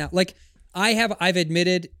looking now. Like I've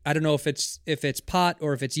admitted, I don't know if it's pot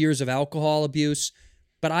or if it's years of alcohol abuse,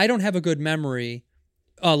 but I don't have a good memory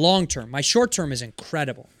long term. My short term is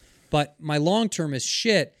incredible, but my long term is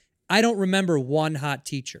shit. I don't remember one hot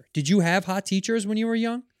teacher. Did you have hot teachers when you were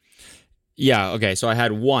young? Yeah. Okay. So I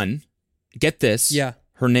had one. Get this. Yeah.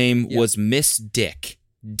 Her name was Miss Dick.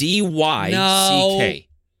 D-Y-C-K.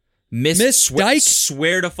 No. Miss Dyke?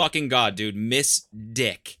 Swear to fucking God, dude. Miss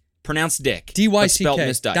Dick. Pronounced Dick. D-Y-C-K. Spelled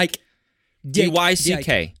Miss Dyke.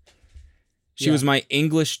 D-Y-C-K. She was my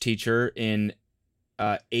English teacher in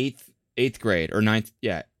eighth grade or ninth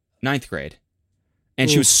grade. And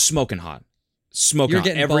she was smoking hot. Smoking hot.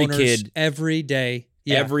 Every kid. Every day.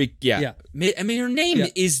 Yeah. I mean, her name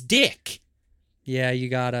is Dick. Yeah, you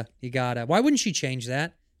gotta. Why wouldn't she change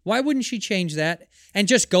that? And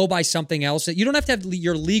just go by something else? You don't have to have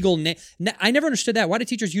your legal name. I never understood that. Why do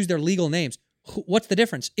teachers use their legal names? What's the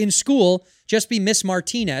difference? In school, just be Miss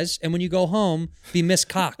Martinez, and when you go home, be Miss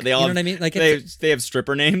Cock. You know what I mean? Like they have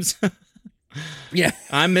stripper names. Yeah,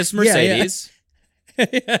 I'm Miss Mercedes.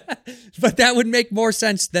 Yeah. But that would make more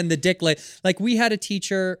sense than the Dick. Like we had a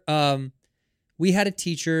teacher. Name,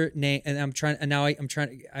 and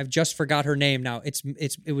I've just forgot her name now.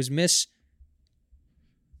 It was Miss.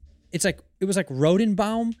 It was like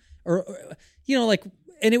Rodenbaum or like,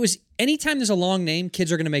 and it was anytime there's a long name,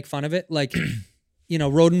 kids are going to make fun of it. Like,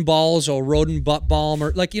 Rodenballs or Rodenbuttbalm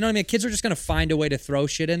or like, you know what I mean? Kids are just going to find a way to throw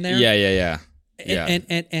shit in there. Yeah. And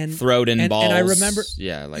Throdenballs. And I remember.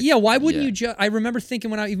 Why wouldn't you I remember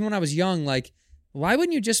thinking even when I was young, like, why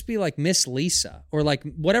wouldn't you just be like Miss Lisa or like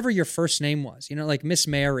whatever your first name was, like Miss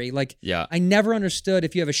Mary? Like, I never understood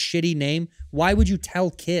if you have a shitty name, why would you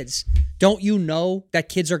tell kids? Don't you know that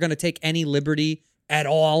kids are going to take any liberty at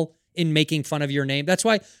all in making fun of your name? That's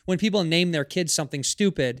why when people name their kids something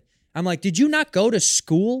stupid, I'm like, did you not go to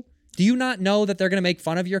school? Do you not know that they're going to make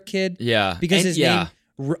fun of your kid? Yeah. Because his name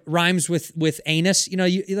rhymes with anus. How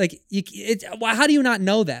do you not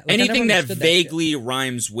know that? Like, anything that vaguely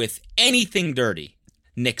rhymes with anything dirty,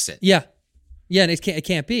 nix it. Yeah, and it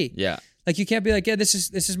can't be. Yeah, like you can't be like, this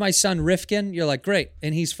is my son Rifkin. You're like, great,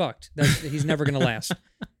 and he's fucked. He's never gonna last.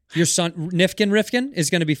 Your son Rifkin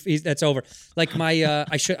is gonna be. That's over. Like my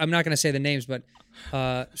I'm not gonna say the names, but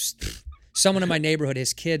someone in my neighborhood,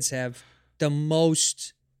 his kids have the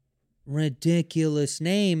most ridiculous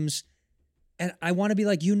names. And I want to be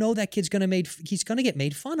like, that kid's he's gonna get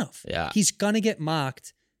made fun of. Yeah, he's gonna get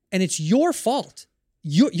mocked, and it's your fault.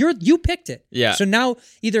 You picked it. Yeah. So now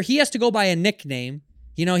either he has to go by a nickname,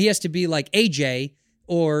 he has to be like AJ,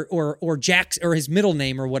 or Jack's or his middle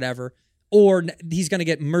name or whatever, or he's going to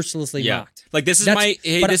get mercilessly mocked. Like this is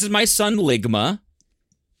this is my son Ligma.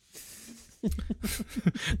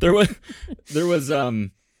 there's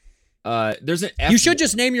an F. You should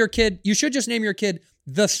just name your kid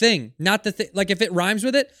the thing, not the thing. Like if it rhymes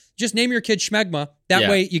with it, just name your kid Schmegma. That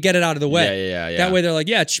way you get it out of the way. Yeah. That way they're like,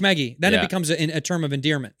 yeah, it's Schmeggy. Then it becomes a term of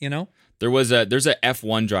endearment, you know? There's a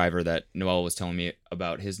F1 driver that Noel was telling me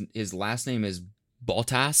about. His last name is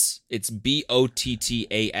Bottas. It's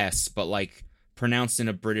Bottas, but like pronounced in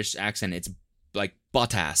a British accent, it's like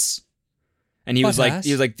Bottas. And he was like,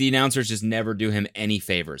 the announcers just never do him any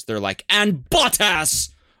favors. They're like, and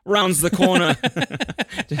Bottas rounds the corner.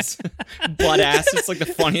 Just Bottas. It's like the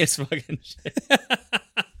funniest fucking shit.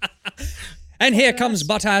 And here comes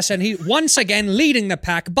Bottas, and he once again leading the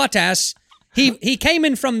pack. Bottas, he came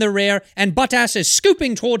in from the rear, and Bottas is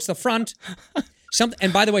scooping towards the front.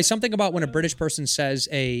 And by the way, something about when a British person says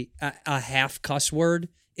a half cuss word,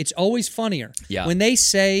 it's always funnier. Yeah. When they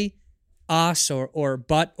say us or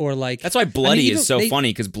but or like. That's why bloody is so funny,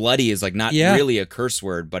 because bloody is like not really a curse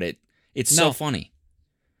word, but it's so funny.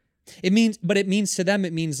 It means to them,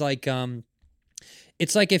 it means like,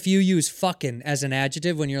 it's like if you use fucking as an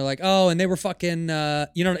adjective when you're like, oh, and they were fucking,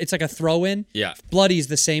 it's like a throw in. Yeah. Bloody is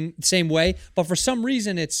the same way, but for some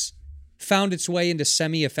reason it's found its way into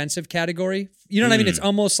semi-offensive category. You know what I mean? It's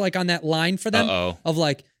almost like on that line for them of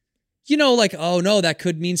like, like, oh no, that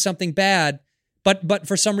could mean something bad, but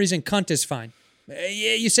for some reason, cunt is fine.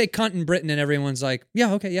 Yeah, you say cunt in Britain and everyone's like,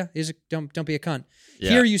 yeah, okay, yeah, don't be a cunt.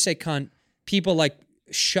 Yeah. Here you say cunt, people like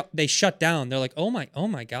they shut down. They're like, oh my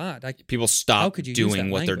god, people stop doing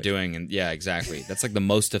what they're doing, and yeah, exactly. That's like the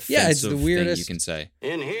most offensive thing you can say.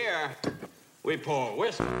 In here, we pour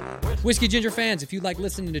whiskey. Whiskey Ginger fans, if you like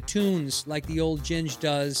listening to tunes like the old Ginge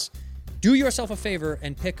does, do yourself a favor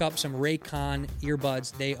and pick up some Raycon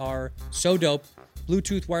earbuds. They are so dope.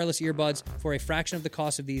 Bluetooth wireless earbuds for a fraction of the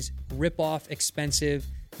cost of these rip-off, expensive,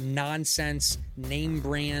 nonsense, name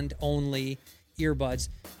brand only earbuds.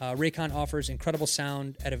 Raycon offers incredible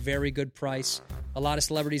sound at a very good price. A lot of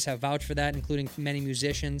celebrities have vouched for that, including many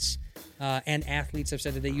musicians and athletes have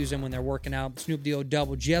said that they use them when they're working out. Snoop D-O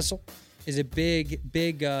Double Jessel is a big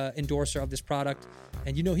endorser of this product.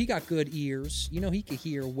 And he got good ears. He could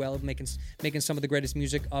hear well, making some of the greatest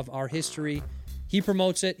music of our history. He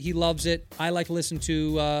promotes it. He loves it. I like to listen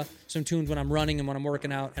to some tunes when I'm running and when I'm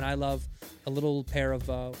working out. And I love a little pair of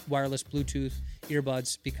wireless Bluetooth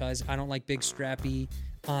earbuds because I don't like big strappy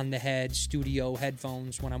on the head studio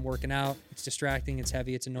headphones when I'm working out. It's distracting, it's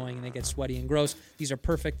heavy, it's annoying, and they get sweaty and gross. These are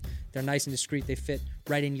perfect. They're nice and discreet. They fit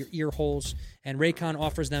right in your ear holes. And Raycon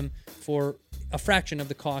offers them for a fraction of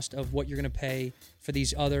the cost of what you're going to pay for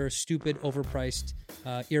these other stupid, overpriced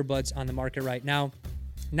earbuds on the market right now.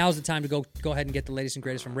 Now's the time to go ahead and get the latest and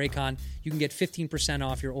greatest from Raycon. You can get 15%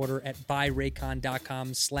 off your order at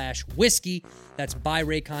buyraycon.com/whiskey. That's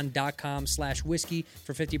buyraycon.com/whiskey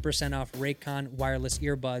for 50% off Raycon wireless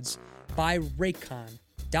earbuds.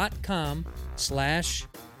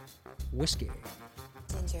 Buyraycon.com/whiskey.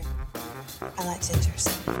 Ginger. I like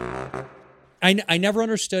gingers. I never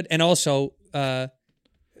understood, and also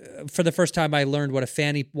for the first time I learned why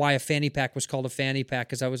a fanny pack was called a fanny pack,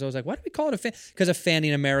 because I was always like, why do we call it a fanny? Because a fanny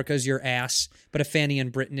in America is your ass, but a fanny in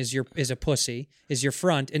Britain is a pussy, is your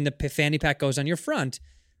front, and the fanny pack goes on your front.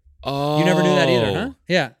 Oh. You never knew that either, huh?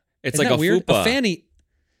 Yeah. It's Isn't like that weird? fupa. A fanny.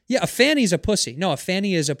 Yeah, a fanny's a pussy. No, a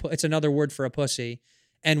fanny is it's another word for a pussy.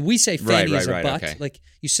 And we say fanny is a butt. Okay. Like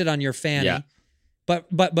you sit on your fanny. Yeah. But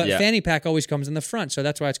fanny pack always comes in the front. So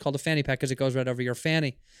that's why it's called a fanny pack, because it goes right over your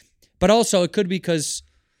fanny. But also it could be because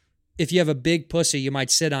if you have a big pussy, you might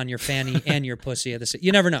sit on your fanny and your pussy at the same.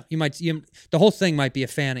 You never know. The whole thing might be a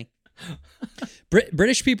fanny.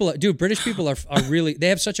 British people are really, they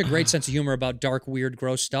have such a great sense of humor about dark, weird,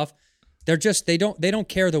 gross stuff. They don't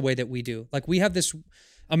care the way that we do. Like we have this,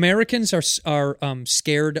 Americans are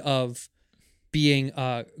scared of being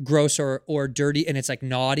gross or dirty, and it's like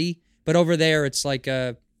naughty. But over there, it's like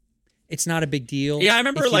it's not a big deal. Yeah, I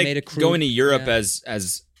remember like going to Europe as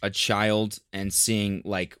a child and seeing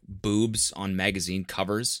like boobs on magazine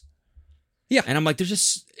covers. Yeah. And I'm like,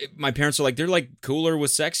 my parents are like, they're like cooler with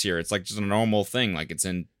sex here. It's like just a normal thing. Like it's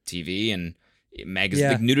in TV and magazine.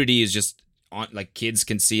 Yeah. Like nudity is just on, like kids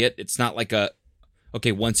can see it. It's not like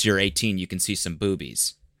once you're 18, you can see some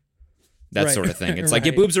boobies. That sort of thing. It's like,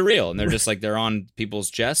 your boobs are real. And they're just like, they're on people's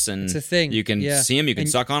chests and it's a thing. You can see them. You can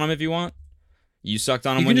suck on them if you want. You sucked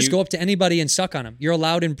on them you can just go up to anybody and suck on them. You're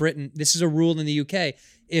allowed in Britain. This is a rule in the UK.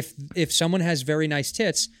 If someone has very nice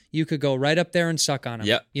tits, you could go right up there and suck on them.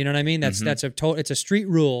 Yep. You know what I mean? It's a street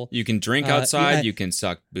rule. You can drink outside. You can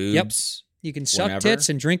suck boobs. You can suck whenever. tits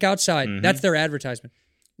and drink outside. That's their advertisement.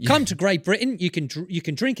 Come to Great Britain. You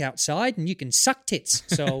can drink outside and you can suck tits.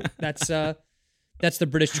 So that's the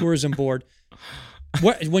British Tourism Board.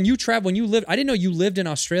 When you lived, I didn't know you lived in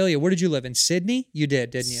Australia. Where did you live? In Sydney? You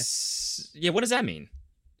did, didn't you? Yeah, what does that mean?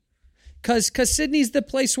 Because Sydney's the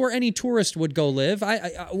place where any tourist would go live. Are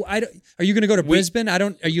you going to go to Brisbane?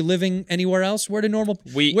 Are you living anywhere else? Where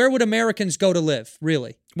would Americans go to live,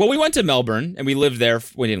 really? Well, we went to Melbourne, and we lived there.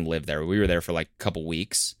 We didn't live there. We were there for like a couple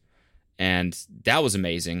weeks, and that was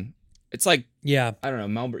amazing. It's like, I don't know,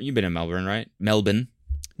 Melbourne. You've been in Melbourne, right? Melbourne.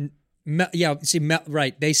 Right.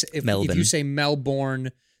 If you say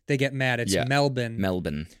Melbourne, they get mad. It's Melbourne.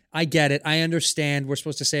 Melbourne. I get it. I understand. We're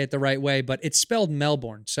supposed to say it the right way, but it's spelled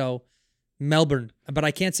Melbourne. So Melbourne, but I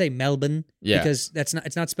can't say Melbourne because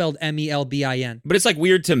it's not spelled Melbin. But it's like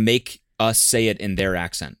weird to make us say it in their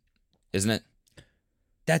accent, isn't it?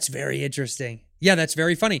 That's very interesting. Yeah, that's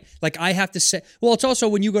very funny. Like I have to say, well, it's also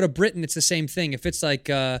when you go to Britain, it's the same thing. If it's like,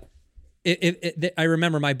 I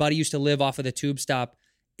remember my buddy used to live off of the tube stop.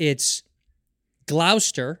 It's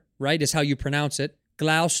Gloucester, right? Is how you pronounce it.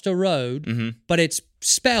 Gloucester Road, but it's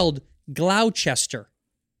spelled Gloucester.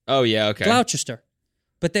 Oh yeah, okay. Gloucester.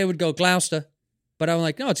 But they would go Gloucester. But I'm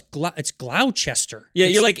like, no, it's Gloucester. Yeah,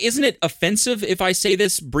 you're like, isn't it offensive if I say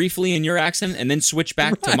this briefly in your accent and then switch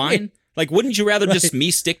back to mine? Like, wouldn't you rather just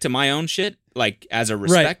me stick to my own shit, like as a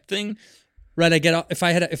respect thing? Right. I get if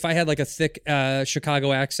I had like a thick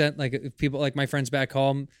Chicago accent, like if people like my friends back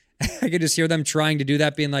home, I could just hear them trying to do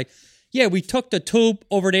that, being like, yeah, we took the tube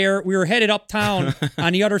over there. We were headed uptown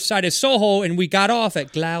on the other side of Soho, and we got off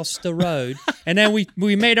at Gloucester Road, and then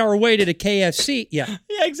we made our way to the KFC. Yeah,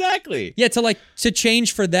 exactly. Yeah, to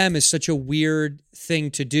change for them is such a weird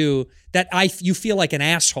thing to do that you feel like an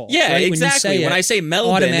asshole. Yeah, right? exactly. When I say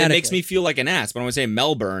Melbourne, it makes me feel like an ass. But when I say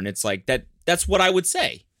Melbourne, it's like that's what I would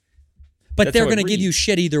say. But they're going to give you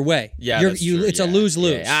shit either way. Yeah, it's a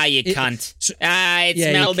lose-lose. Yeah. You cunt.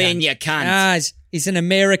 It's Melbourne, you cunt. He's an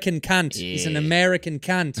American cunt. Yeah. He's an American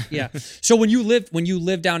cunt. Yeah. So when you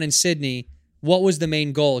lived down in Sydney, what was the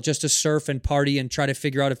main goal? Just to surf and party and try to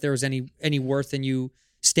figure out if there was any worth in you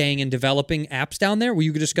staying and developing apps down there? Were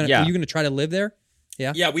you just gonna Were you gonna try to live there?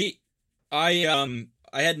 Yeah. Yeah.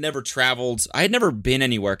 I had never traveled. I had never been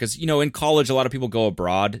anywhere because, in college, a lot of people go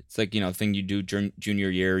abroad. It's like, thing you do junior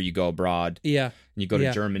year, you go abroad. Yeah. And you go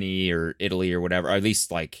to Germany or Italy or whatever. Or at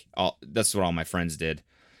least that's what all my friends did.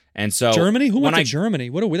 And so Germany? Who went to Germany?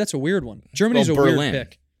 That's a weird one. Germany's a weird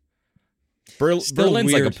pick. Berlin's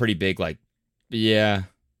weird. Like a pretty big, they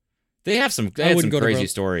have some crazy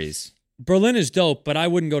stories. Berlin is dope, but I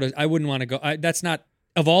wouldn't want to go. That's not,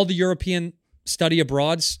 of all the European study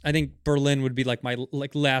abroads, I think Berlin would be my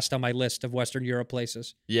last on my list of Western Europe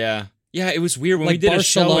places. Yeah. Yeah, it was weird when we did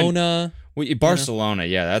Barcelona. Barcelona,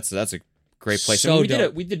 yeah, that's a great place. So we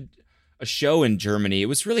did a show in Germany. It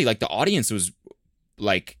was really the audience was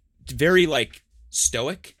very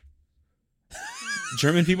stoic.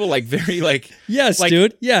 German people very yes,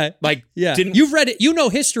 dude. Yeah. Didn't you've read it,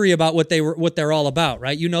 history about what they're all about,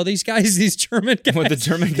 right? These guys, these German guys. What the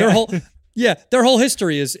German guys? Their whole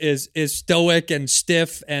history is stoic and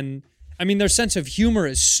stiff, and I mean their sense of humor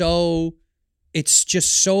is so, it's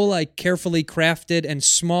just so carefully crafted and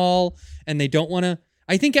small, and they don't want to.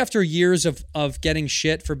 I think after years of getting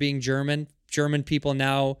shit for being German people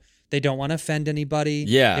now, they don't want to offend anybody.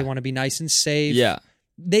 Yeah, they want to be nice and safe. Yeah,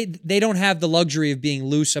 they don't have the luxury of being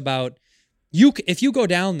loose about you. If you go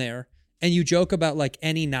down there and you joke about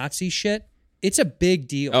any Nazi shit, it's a big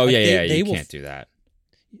deal. Oh you can't do that.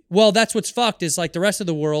 Well, that's what's fucked is the rest of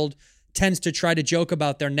the world tends to try to joke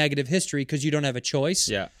about their negative history because you don't have a choice.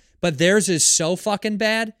 Yeah. But theirs is so fucking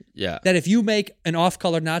bad that if you make an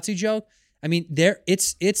off-color Nazi joke, I mean,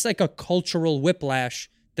 it's like a cultural whiplash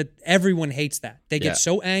that everyone hates that. They get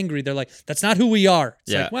so angry. They're like, that's not who we are.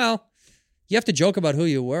 It's like, well, you have to joke about who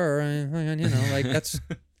you were. That's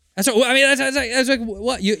what, I mean, that's like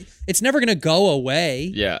what it's never going to go away.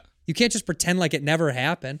 Yeah. You can't just pretend like it never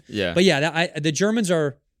happened. Yeah. But the Germans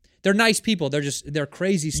they're nice people. They're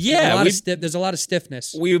crazy. Yeah. There's a lot of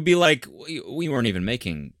stiffness. We would be we weren't even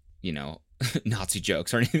making, Nazi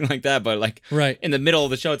jokes or anything like that. But right in the middle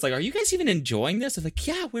of the show, it's like, are you guys even enjoying this? I'm like,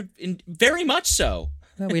 yeah, we're very much so.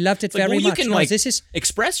 Well, we loved it very much. You can this is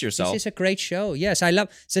express yourself. This is a great show. Yes, I love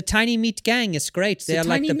the Tiny Meat Gang. It's great. They're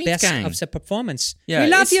the best of the performance. Yeah,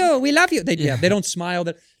 we love you. They don't smile.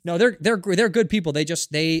 No, they're good people.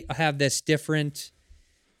 They have this different.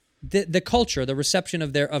 The culture, the reception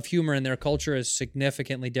of humor in their culture is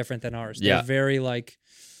significantly different than ours. They're very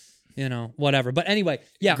whatever. But anyway,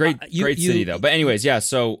 yeah, great city though. But anyways, yeah.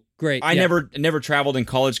 So great. I never traveled in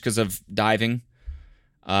college because of diving.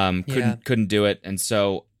 Couldn't do it. And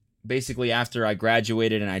so basically after I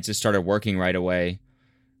graduated and I just started working right away,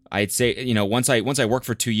 I'd say, once I worked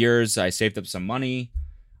for 2 years, I saved up some money.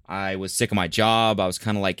 I was sick of my job. I was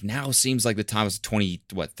kind of like, now seems like the time. I was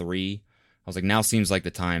 3. I was like, now seems like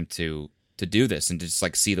the time to do this and to just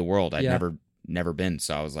like see the world. I'd never been.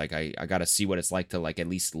 So I was like, I got to see what it's like to like at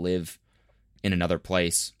least live in another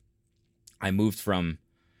place. I moved from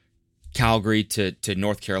Calgary to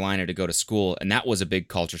North Carolina to go to school, and that was a big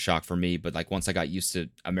culture shock for me. But like once I got used to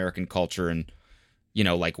American culture and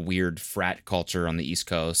like weird frat culture on the East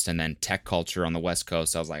Coast and then tech culture on the West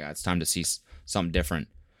Coast, I was like, it's time to see something different.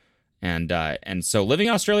 And so living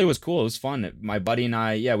in Australia was cool. It was fun. My buddy and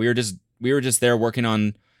I, we were just there working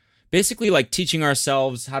on basically like teaching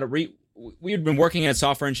ourselves how to read. We had been working as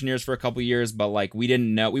software engineers for a couple of years, but like we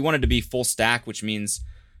didn't know. We wanted to be full stack, which means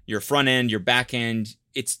your front end, your back end.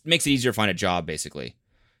 It makes it easier to find a job. Basically,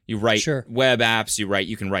 you write web apps.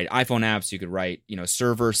 You can write iPhone apps. You could write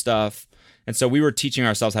server stuff. And so we were teaching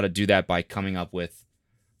ourselves how to do that by coming up with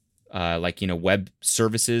web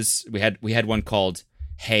services. We had one called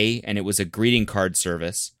Hey, and it was a greeting card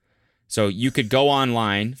service. So you could go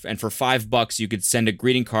online, and for $5 you could send a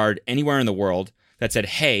greeting card anywhere in the world that said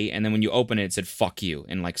Hey, and then when you open it, it said fuck you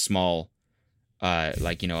in like small,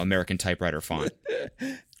 American typewriter font.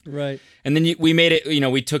 Right. And then we made it,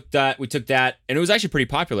 we took that, and it was actually pretty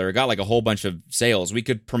popular. It got like a whole bunch of sales. We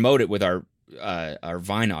could promote it with our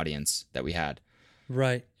Vine audience that we had.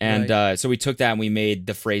 Right. And so we took that and we made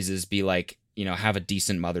the phrases be like, have a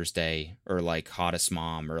decent Mother's Day, or like hottest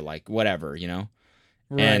mom, or like whatever,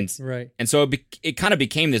 Right. And so it kind of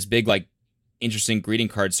became this big, like, interesting greeting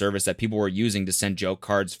card service that people were using to send joke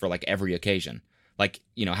cards for like every occasion. Like,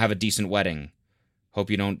 have a decent wedding. Hope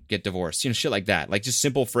you don't get divorced. Shit like that. Like just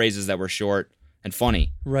simple phrases that were short and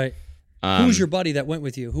funny. Right. Who's your buddy that went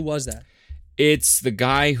with you? Who was that? It's the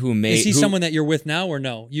guy who made... Is he someone that you're with now or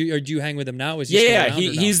no? Or do you hang with him now? Is he still around or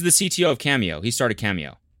no? He's the CTO of Cameo. He started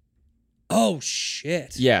Cameo. Oh,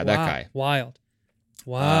 shit. Yeah, that guy. Wild.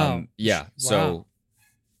 Wow. Yeah. So... Wow.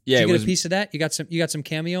 Yeah, did you get a piece of that? You got some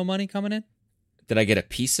Cameo money coming in? Did I get a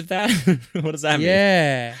piece of that? What does that mean?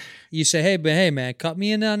 Yeah. You say, hey, man, cut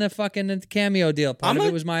me in on the fucking Cameo deal. Part of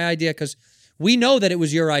it was my idea because we know that it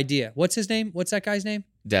was your idea. What's his name? What's that guy's name?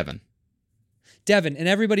 Devin. And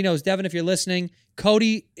everybody knows Devin. If you're listening,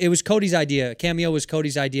 Cody, it was Cody's idea. Cameo was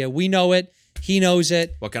Cody's idea. We know it. He knows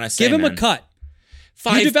it. What can I say, Give him a cut.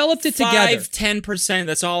 You developed it together. 5-10%.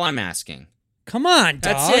 That's all I'm asking. Come on, dog.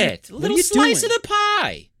 That's it. A little slice of the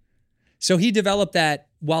pie. So he developed that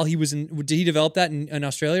while he was in... Did he develop that in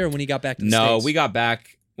Australia or when he got back to the States? No, we got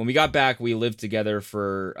back... When we got back, we lived together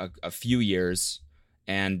for a few years.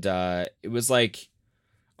 And it was like...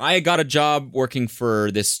 I got a job working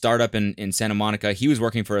for this startup in Santa Monica. He was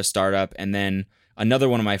working for a startup. And then another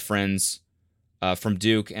one of my friends from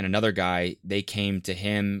Duke and another guy, they came to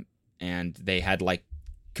him and they had like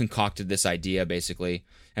concocted this idea basically.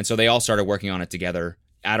 And so they all started working on it together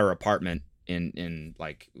at our apartment in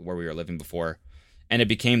like where we were living before. And it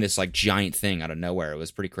became this like giant thing out of nowhere. It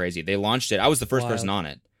was pretty crazy. They launched it. I was the first person on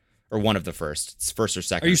it, or one of the first. It's first or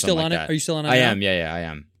second. Are you or still on like it? that. Are you still on it? I now? am. Yeah, I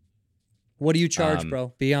am. What do you charge,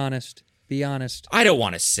 bro? Be honest. Be honest. I don't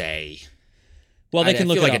want to say. Well, they can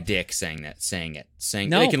look it up. I feel like a dick saying that.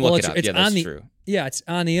 No, they can look it up. It's Yeah, that's true. Yeah, it's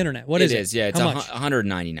on the internet. What is it? It is. Yeah, it's How much?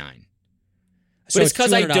 $199. So But it's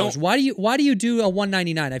because I $200. don't. Why do you do a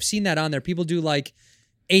 $199? I've seen that on there. People do like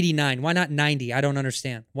 $89. Why not $90? I don't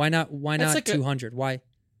understand. Why not like $200? Why?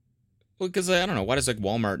 Well, because I don't know. Why does like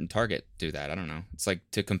Walmart and Target do that? I don't know. It's like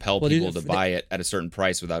to compel people to buy it at a certain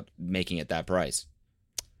price without making it that price.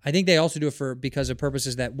 I think they also do it because of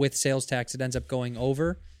purposes that with sales tax it ends up going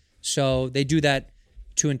over. So they do that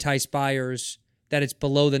to entice buyers that it's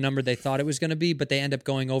below the number they thought it was going to be, but they end up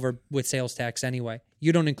going over with sales tax anyway.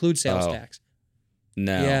 You don't include sales tax.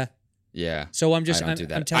 No. Yeah. Yeah. So I'm do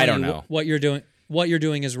that. I'm telling I don't you know. what you're doing. What you're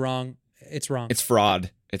doing is wrong. It's wrong. It's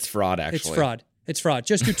fraud. It's fraud, actually. It's fraud.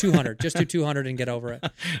 Just do 200. Just do 200 and get over it.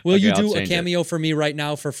 Will Okay, you I'll do a change Cameo for me right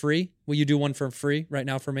now for free? Will you do one for free right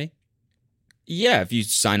now for me? Yeah, if you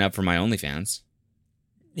sign up for my OnlyFans.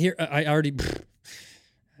 Here, I already.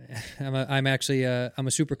 I'm a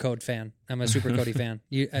Supercode fan. I'm a Super Cody fan.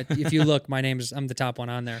 If you look, I'm the top one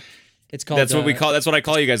on there. It's called. That's what I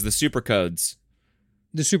call you guys, the Supercodes.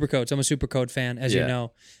 The Supercodes. I'm a Supercode fan, as you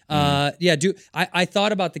know. I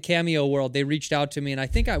thought about the Cameo world. They reached out to me, and I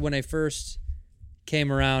think when I first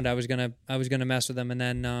came around, I was gonna mess with them, and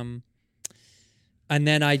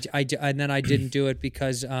then I didn't do it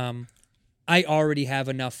because I already have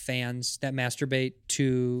enough fans that masturbate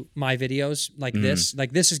to my videos like this.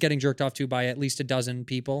 Like this is getting jerked off to by at least a dozen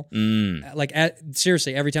people. Like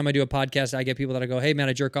seriously, every time I do a podcast, I get people that I go, "Hey man,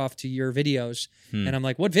 I jerk off to your videos," and I'm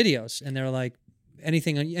like, "What videos?" And they're like,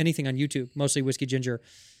 "Anything on YouTube, mostly Whiskey Ginger."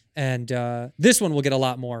 And this one will get a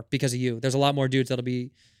lot more because of you. There's a lot more dudes that'll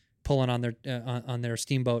be pulling on their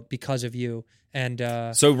steamboat because of you. And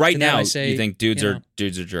so right now, I say, you think dudes are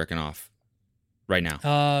jerking off right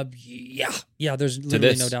now? Yeah. There's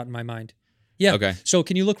literally no doubt in my mind. Yeah. Okay. So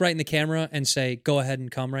can you look right in the camera and say, "Go ahead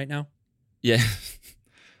and come right now"? Yeah.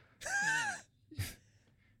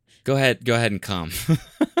 Go ahead and come.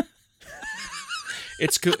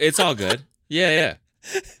 It's cool. It's all good. Yeah.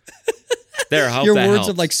 There, I hope Your that words helps.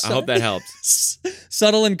 of like I hope that helps.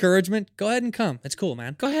 subtle encouragement. Go ahead and come. That's cool,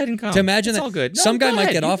 man. Go ahead and come. To imagine it's that all good. some No, guy go might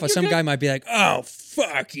ahead. get off, or some guy might be like, "Oh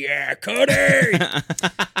fuck yeah, Cody."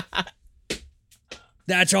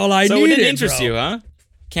 That's all I so needed. it didn't interest bro. you, huh?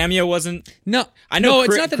 Cameo wasn't. No, I know.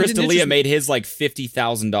 it's not that it Chris didn't D'Elia interest me. made his like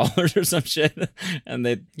 $50,000 or some shit, and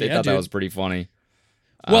they Yeah, thought that dude. was pretty funny.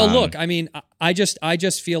 Well, look, I mean, I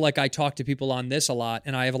just feel like I talk to people on this a lot,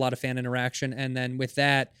 and I have a lot of fan interaction, and then with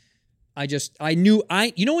that, I knew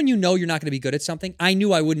you know when you know you're not going to be good at something, I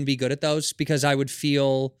knew I wouldn't be good at those because I would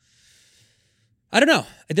feel, I don't know.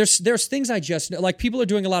 There's things I just like. People are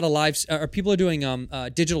doing a lot of lives, or people are doing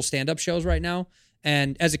digital stand-up shows right now,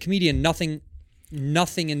 and as a comedian, nothing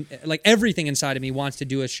in like everything inside of me wants to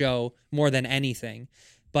do a show more than anything.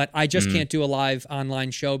 But I just can't do a live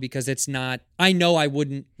online show because it's not, I know I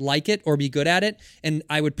wouldn't like it or be good at it, and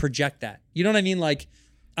I would project that. You know what I mean? Like,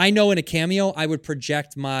 I know in a Cameo, I would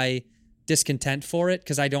project my discontent for it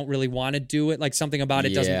because I don't really want to do it. Like, something about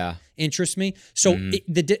it doesn't interest me. So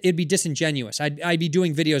it'd be disingenuous. I'd be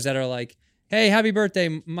doing videos that are like, "Hey, happy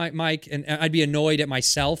birthday, Mike," and I'd be annoyed at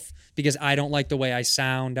myself because I don't like the way I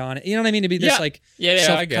sound on it. You know what I mean? To be this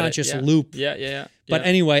self-conscious loop. Yeah. But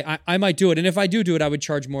anyway, I might do it, and if I do it, I would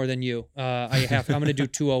charge more than you. I'm going to do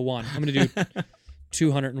 $201. I'm going to do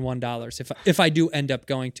 $201 if I do end up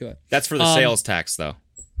going to it. That's for the sales tax, though.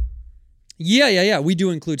 Yeah. We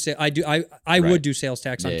do include sales. I would do sales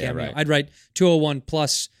tax on Cameo. Right. I'd write 201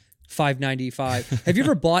 plus $595. Have you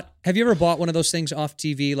ever bought one of those things off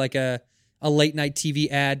TV, like a late night TV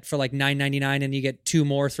ad for like $9.99 and you get two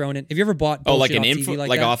more thrown in? Have you ever bought like an off TV like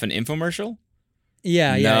that? off an infomercial?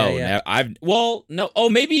 Yeah. No. Oh,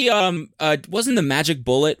 maybe wasn't the Magic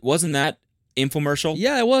Bullet? Wasn't that infomercial?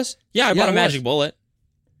 Yeah, it was. Yeah, I bought a Magic Bullet.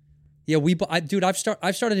 Yeah,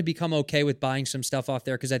 I've started to become okay with buying some stuff off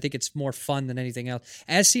there because I think it's more fun than anything else.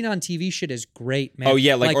 As seen on TV shit is great, man. Oh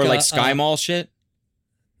yeah, like Sky Mall shit.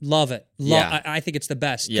 Love it. Yeah. I think it's the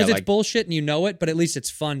best Yeah, because it's bullshit and you know it, but at least it's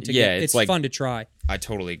fun to get. It's like, fun to try. I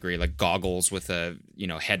totally agree. Like goggles with a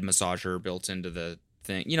head massager built into the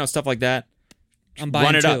thing, stuff like that. I'm buying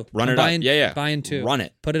Run it two. up. Run I'm it buying, up. Yeah. Buying two. Run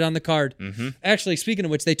it. Put it on the card. Mm-hmm. Actually, speaking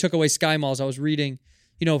of which, they took away Sky Malls. I was reading,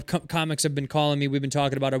 comics have been calling me. We've been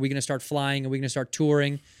talking about, are we going to start flying? Are we going to start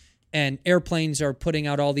touring? And airplanes are putting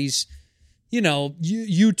out all these,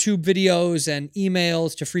 YouTube videos and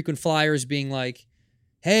emails to frequent flyers being like,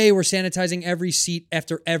 "Hey, we're sanitizing every seat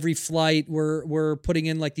after every flight. We're putting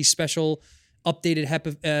in like these special updated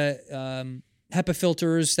HEPA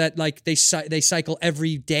filters that like they cycle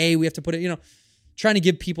every day. We have to put it, trying to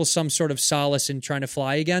give people some sort of solace in trying to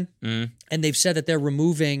fly again." And they've said that they're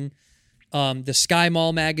removing the Sky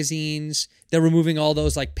Mall magazines. They're removing all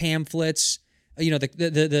those like pamphlets.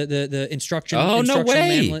 The instruction. Oh, no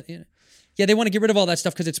way. Manual. Yeah, they want to get rid of all that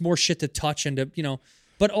stuff because it's more shit to touch and to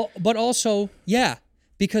but also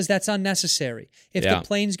because that's unnecessary. If the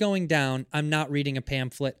plane's going down, I'm not reading a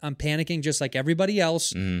pamphlet. I'm panicking just like everybody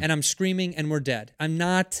else, and I'm screaming, and we're dead. I'm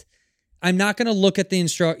not going to look at the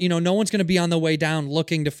no one's going to be on the way down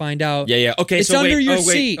looking to find out. Yeah. Okay, it's so under wait. your wait.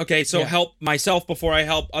 seat. Okay, so help myself before I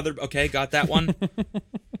help other. Okay, got that one.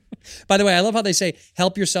 By the way, I love how they say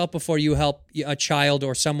help yourself before you help a child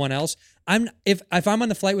or someone else. If I'm on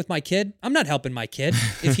the flight with my kid, I'm not helping my kid.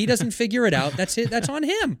 If he doesn't figure it out, that's it. That's on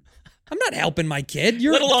him. I'm not helping my kid.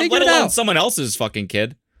 You're let alone someone else's fucking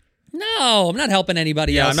kid. No, I'm not helping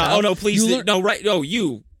anybody else. I'm not. Out. Oh no, please. No, right. No,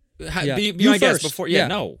 you. Be my guest before. Yeah,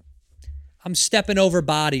 no. I'm stepping over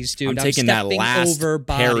bodies, dude. I'm taking that last over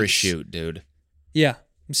parachute, dude. Yeah,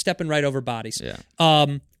 I'm stepping right over bodies. Yeah.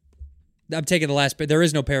 I'm taking the last, but there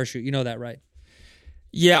is no parachute. You know that, right?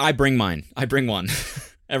 Yeah, I bring mine. I bring one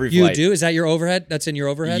every you flight. You do? Is that your overhead? That's in your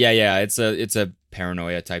overhead? Yeah. It's a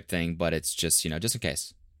paranoia type thing, but it's just just in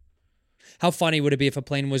case. How funny would it be if a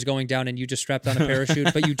plane was going down and you just strapped on a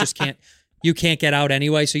parachute, but you can't get out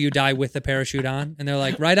anyway, so you die with the parachute on? And they're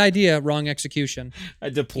like, right idea, wrong execution. I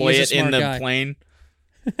deploy it in the plane.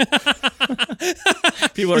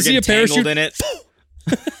 People are getting tangled in it.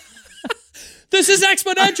 This is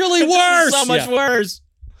exponentially worse. So much worse.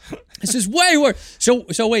 This is way worse.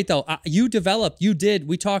 So wait though.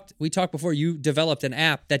 We talked before. You developed an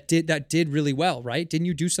app that did really well, right? Didn't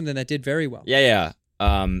you do something that did very well? Yeah.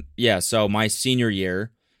 So my senior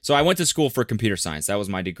year. So I went to school for computer science. That was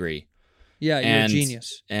my degree. Yeah, you're a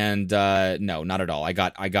genius. And no, not at all. I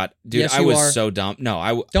got. Dude, yes, I was so dumb.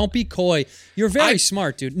 No, don't be coy. You're very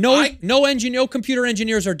smart, dude. No computer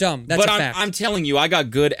engineers are dumb. That's a fact. I'm telling you, I got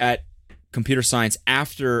good at computer science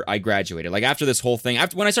after I graduated. Like after this whole thing,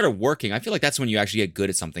 when I started working, I feel like that's when you actually get good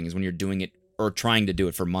at something, is when you're doing it or trying to do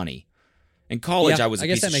it for money. In college, I was a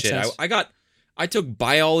piece of shit. I took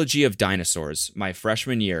biology of dinosaurs my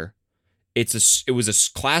freshman year. It was a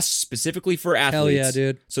class specifically for athletes. Hell yeah,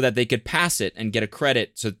 dude. So that they could pass it and get a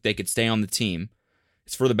credit so that they could stay on the team.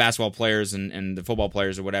 It's for the basketball players and the football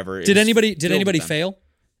players or whatever. Did anybody fail?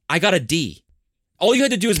 I got a D. All you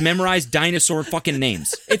had to do is memorize dinosaur fucking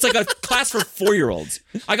names. It's like a class for 4-year-olds.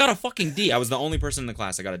 I got a fucking D. I was the only person in the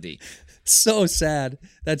class. I got a D. So sad.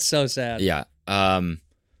 That's so sad. Yeah. What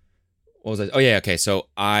was I? Oh, yeah. Okay. So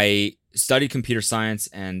I studied computer science,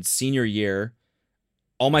 and senior year,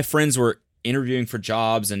 all my friends were interviewing for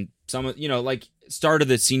jobs, and some, like start of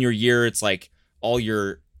the senior year, it's like all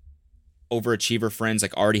your overachiever friends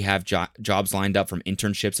like already have jobs lined up from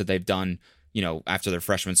internships that they've done. After their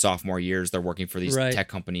freshman, sophomore years, they're working for these tech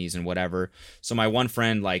companies and whatever. So my one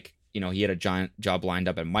friend, he had a giant job lined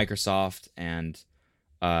up at Microsoft, and,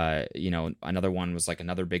 another one was like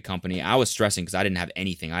another big company. I was stressing because I didn't have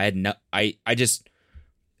anything. I just,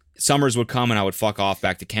 summers would come and I would fuck off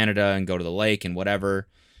back to Canada and go to the lake and whatever.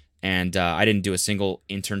 And I didn't do a single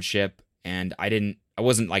internship, and I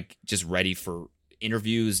wasn't like just ready for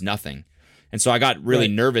interviews, nothing. And so I got really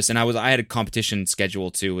nervous, and I had a competition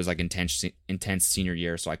schedule too. It was like intense senior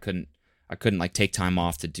year, so I couldn't like take time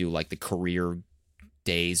off to do like the career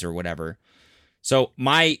days or whatever. So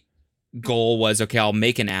my goal was, okay, I'll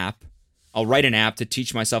make an app. I'll write an app to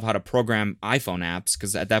teach myself how to program iPhone apps,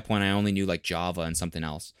 because at that point I only knew like Java and something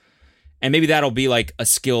else. And maybe that'll be like a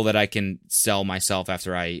skill that I can sell myself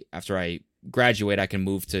after I graduate. I can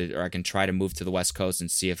try to move to the West Coast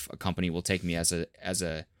and see if a company will take me as a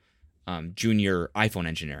junior iPhone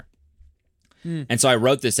engineer. And so I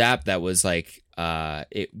wrote this app that was like,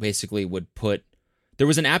 it basically would put, there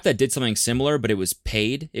was an app that did something similar, but it was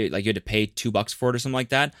paid. Like you had to pay $2 for it or something like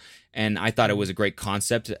that. And I thought it was a great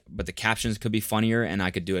concept, but the captions could be funnier and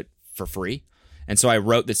I could do it for free. And so I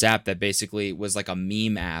wrote this app that basically was like a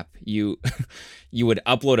meme app. You would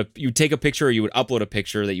take a picture, or you would upload a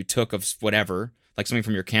picture that you took of whatever, like something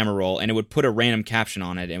from your camera roll, and it would put a random caption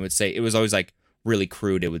on it, and it would say, it was always like really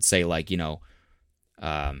crude. It would say like, Fanny,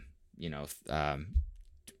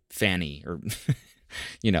 or,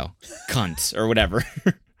 cunt or whatever.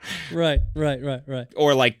 Right.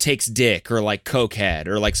 Or like takes dick, or like cokehead,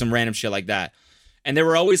 or like some random shit like that. And they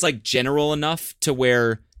were always like general enough to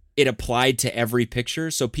where it applied to every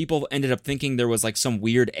picture. So people ended up thinking there was like some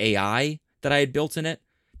weird AI that I had built in it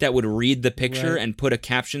that would read the picture and put a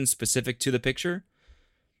caption specific to the picture.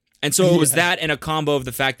 And so it was that, and a combo of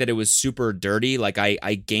the fact that it was super dirty. Like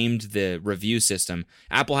I gamed the review system.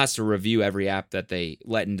 Apple has to review every app that they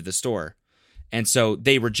let into the store. And so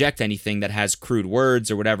they reject anything that has crude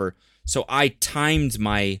words or whatever. So I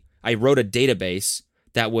wrote a database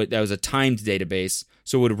that was a timed database,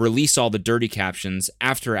 so it would release all the dirty captions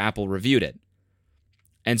after Apple reviewed it.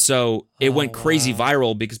 And so it went crazy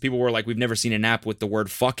viral, because people were like, we've never seen an app with the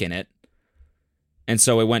word fuck in it. And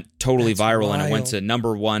so it went totally viral, wild. And it went to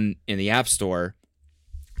number 1 in the App Store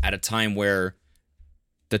at a time where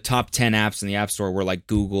the top 10 apps in the App Store were like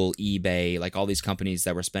Google, eBay, like all these companies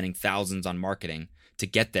that were spending thousands on marketing to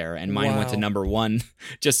get there. And mine went to number 1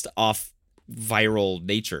 just off viral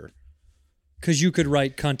nature. Because you could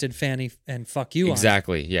write cunt and fanny and fuck you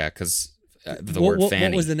exactly, yeah, because the word fanny.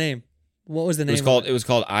 What was the name? It was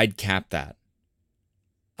called I'd Cap That.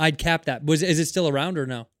 I'd Cap That. Is it still around or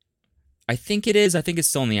no? I think it is. I think it's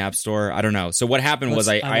still in the App Store. I don't know. So what happened was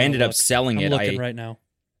I ended up selling it. I'm looking right now.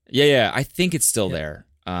 Yeah. I think it's still there.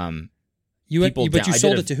 You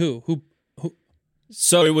sold it to who? Who?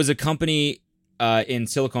 So it was a company in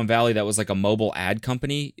Silicon Valley that was like a mobile ad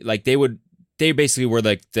company. Like they basically were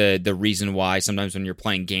like the reason why sometimes when you're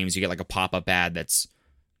playing games, you get like a pop-up ad that's,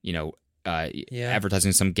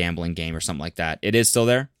 advertising some gambling game or something like that. It is still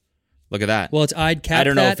there. Look at that. Well, it's I'd Cap That. I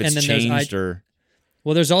don't know if it's changed or.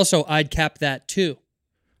 Well, there's also I'd Cap That too.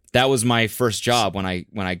 That was my first job when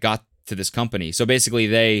I got to this company. So basically,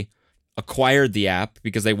 they acquired the app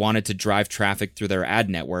because they wanted to drive traffic through their ad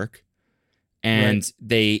network, and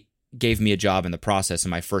they gave me a job in the process, and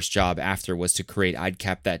my first job after was to create I'd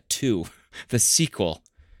Cap That 2, the sequel.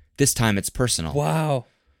 This time it's personal. Wow.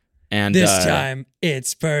 And this time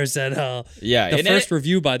it's personal. Yeah. The first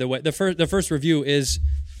review, by the way, the first review is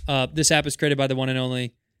this app is created by the one and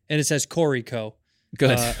only, and it says Corey Co.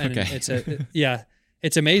 Good. And Okay.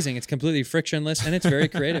 it's amazing. It's completely frictionless, and it's very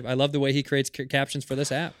creative. I love the way he creates captions for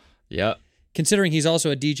this app. Yep. Considering he's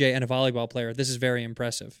also a DJ and a volleyball player, this is very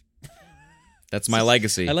impressive. That's my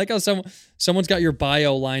legacy. I like how someone's got your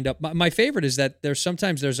bio lined up. My favorite is that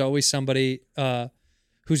there's always somebody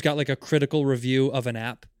who's got like a critical review of an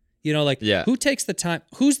app. You know, like who takes the time?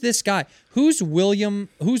 Who's this guy? Who's William?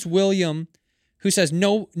 Who says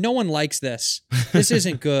no one likes this. This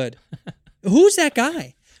isn't good. Who's that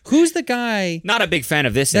guy? Who's the guy? Not a big fan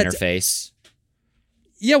of this interface.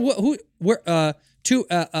 Yeah,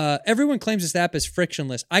 everyone claims this app is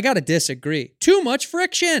frictionless. I gotta disagree. Too much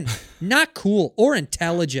friction. Not cool or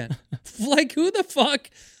intelligent. Like, who the fuck?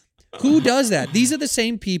 Who does that? These are the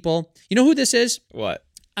same people. You know who this is? What?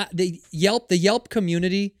 The Yelp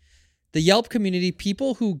community. The Yelp community,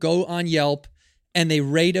 people who go on Yelp and they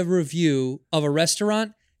rate a review of a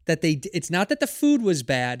restaurant it's not that the food was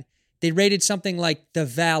bad. They rated something like the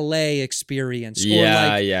valet experience. Or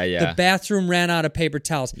like the bathroom ran out of paper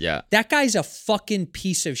towels. Yeah. That guy's a fucking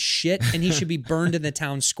piece of shit, and he should be burned in the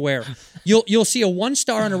town square. You'll see a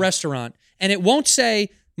 1-star in a restaurant, and it won't say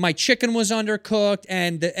my chicken was undercooked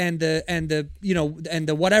and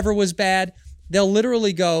the whatever was bad. They'll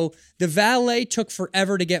literally go, the valet took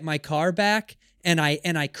forever to get my car back, and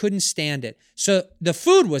I couldn't stand it. So the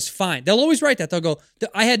food was fine. They'll always write that. They'll go,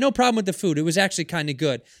 I had no problem with the food. It was actually kind of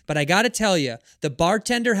good. But I got to tell you, the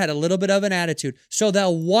bartender had a little bit of an attitude. So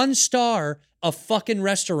they'll 1-star a fucking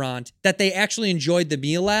restaurant that they actually enjoyed the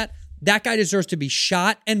meal at. That guy deserves to be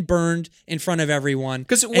shot and burned in front of everyone.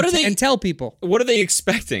 Because and tell people. What are they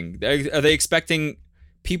expecting? Are they expecting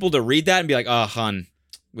people to read that and be like, oh, hon,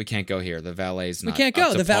 we can't go here. The valet's not. We can't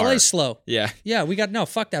go. The valet's slow. Yeah. Yeah,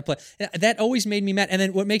 fuck that place. That always made me mad. And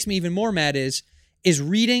then what makes me even more mad is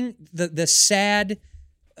reading the sad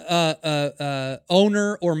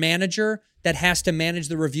owner or manager that has to manage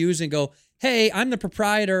the reviews and go, hey, I'm the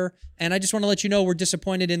proprietor, and I just want to let you know we're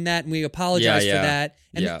disappointed in that, and we apologize for that.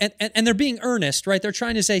 And they're being earnest, right? They're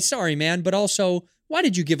trying to say, sorry, man, but also, why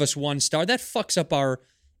did you give us 1 star? That fucks up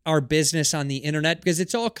our business on the internet, because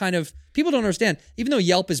it's all kind of, people don't understand, even though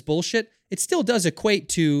Yelp is bullshit, it still does equate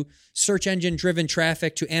to search engine driven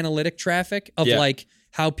traffic, to analytic traffic of like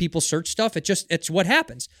how people search stuff. It's what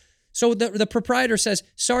happens. So the proprietor says,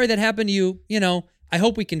 sorry that happened to you, I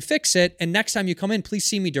hope we can fix it. And next time you come in, please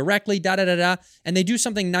see me directly, da-da-da-da. And they do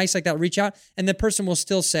something nice like that, reach out. And the person will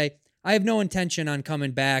still say, I have no intention on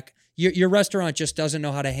coming back. Your restaurant just doesn't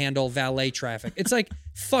know how to handle valet traffic. It's like,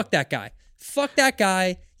 fuck that guy. Fuck that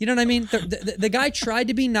guy. You know what I mean? The guy tried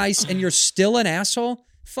to be nice and you're still an asshole.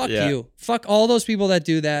 Fuck you. Fuck all those people that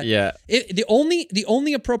do that. Yeah. The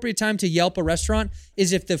only appropriate time to Yelp a restaurant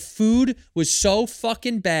is if the food was so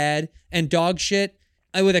fucking bad and dog shit,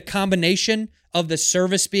 with a combination of the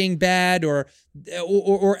service being bad or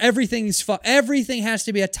everything has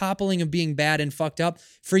to be a toppling of being bad and fucked up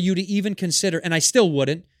for you to even consider. And I still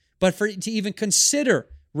wouldn't, but to even consider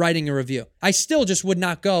writing a review, I still just would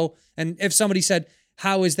not go. And if somebody said,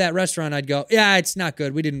 how is that restaurant? I'd go, yeah, it's not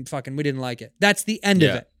good. We didn't like it. That's the end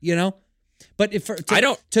of it, But I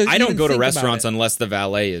don't go to restaurants unless the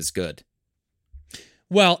valet is good.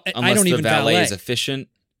 Well, I don't even valet. Unless the valet is efficient.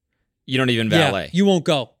 You don't even valet. Yeah, you won't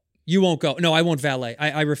go. No, I won't valet.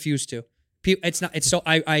 I refuse to. It's not. It's so.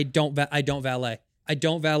 I don't valet. I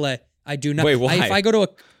don't valet. I do not. Wait, why? If I go to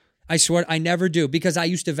I swear I never do, because I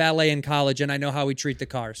used to valet in college and I know how we treat the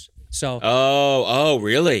cars. So. Oh,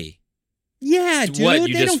 really? Yeah, dude. What,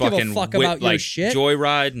 you they just don't give a fuck about your shit.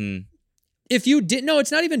 Joyride and. If you did, no,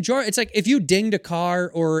 it's not even joy. It's like if you dinged a car,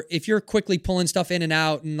 or if you're quickly pulling stuff in and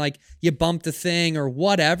out, and like you bumped the thing or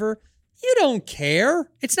whatever. You don't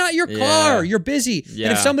care. It's not your car. You're busy. Yeah.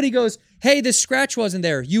 And if somebody goes, hey, this scratch wasn't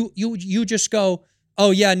there, you just go,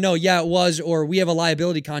 oh, yeah, no, yeah, it was. Or we have a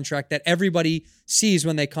liability contract that everybody sees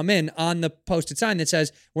when they come in on the posted sign that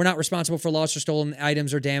says, we're not responsible for lost or stolen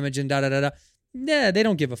items or damage and da-da-da-da. Nah, they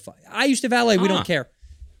don't give a fuck. I used to valet. We don't care.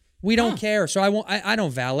 We don't care. So I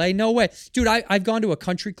don't valet. No way. Dude, I've gone to a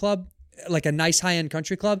country club, like a nice high-end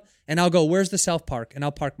country club, and I'll go, where's the self-park? And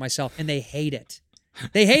I'll park myself. And they hate it.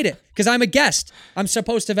 They hate it because I'm a guest. I'm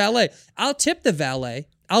supposed to valet. I'll tip the valet.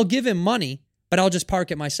 I'll give him money, but I'll just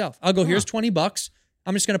park it myself. I'll go, here's $20.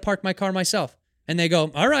 I'm just going to park my car myself. And they go,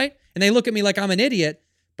 all right. And they look at me like I'm an idiot,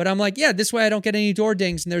 but I'm like, yeah, this way I don't get any door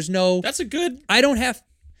dings and there's no. That's a good. I don't have.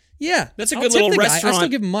 Yeah. That's a good little restaurant. I still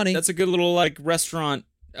give him money. That's a good little like restaurant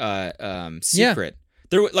secret.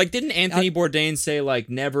 There, like, didn't Anthony Bourdain say like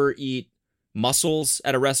never eat mussels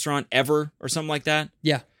at a restaurant ever or something like that?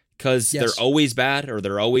 Yeah, because they're always bad or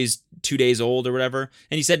they're always 2 days old or whatever.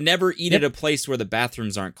 And he said never eat at a place where the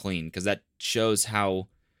bathrooms aren't clean because that shows how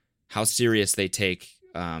serious they take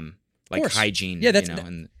hygiene. Yeah,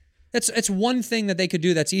 that's one thing that they could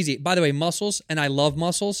do that's easy. By the way, mussels, and I love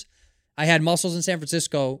mussels. I had mussels in San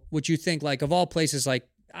Francisco, which you think like of all places, like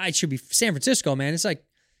I should be San Francisco, man. It's like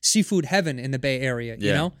seafood heaven in the Bay Area,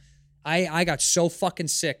 you know? I got so fucking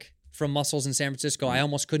sick from mussels in San Francisco. I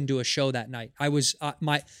almost couldn't do a show that night. I was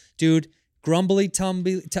grumbly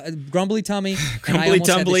tummy, and I almost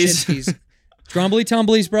had the shitskis. Grumbly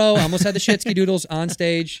tumblies, bro. I almost had the shitsky doodles on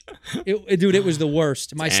stage. It was the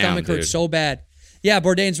worst. My stomach hurt so bad. Yeah,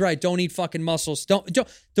 Bourdain's right. Don't eat fucking mussels. Don't.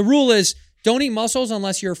 The rule is don't eat mussels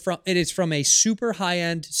unless it is from a super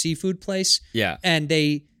high-end seafood place. Yeah. And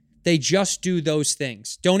they just do those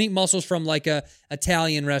things. Don't eat mussels from like a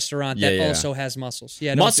Italian restaurant that also has mussels.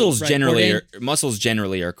 Yeah. Mussels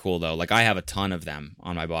generally are cool though. Like I have a ton of them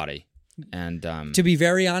on my body. And to be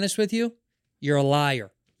very honest with you, you're a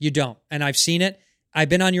liar. You don't. And I've seen it. I've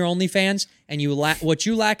been on your OnlyFans, and what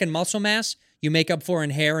you lack in muscle mass, you make up for in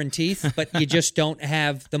hair and teeth, but you just don't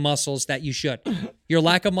have the muscles that you should. Your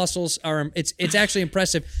lack of muscles it's actually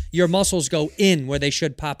impressive. Your muscles go in where they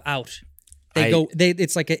should pop out.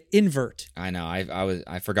 It's like an invert. I know.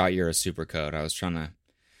 I forgot you're a super code. I was trying to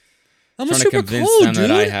convince them that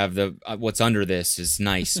I have the what's under this is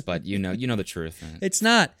nice, but you know the truth. It's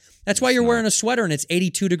not. That's why you're wearing a sweater and it's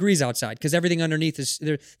 82 degrees outside because everything underneath is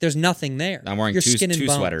there's nothing there. I'm wearing two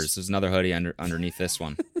sweaters. There's another hoodie underneath this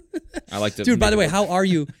one. I like to. Dude, by the way, how are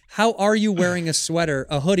you? How are you wearing a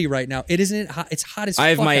hoodie right now? Isn't it hot? It's hot as fuck. I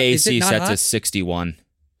have my AC set to 61.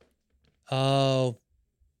 Oh,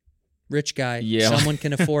 rich guy. Yeah, someone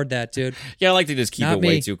can afford that, dude. Yeah, I like to just keep it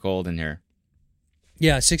way too cold in here.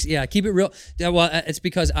 Yeah, keep it real. Well, it's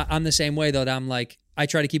because I'm the same way though. That I'm like, I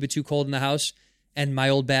try to keep it too cold in the house. And my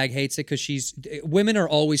old bag hates it because women are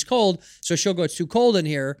always cold, so she'll go, it's too cold in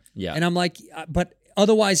here. Yeah. And I'm like, but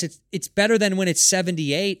otherwise it's better than when it's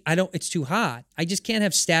 78. It's too hot. I just can't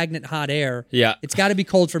have stagnant hot air. Yeah. It's got to be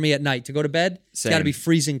cold for me at night. To go to bed, it's got to be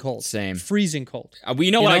freezing cold. Same. Freezing cold. Well,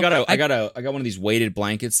 you know what? I got one of these weighted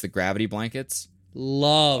blankets, the gravity blankets.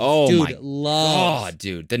 Love. Oh, dude, my God,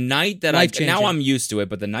 dude. The night that now I'm used to it,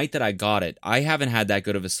 but the night that I got it, I haven't had that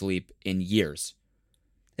good of a sleep in years.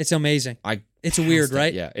 It's amazing. It's weird,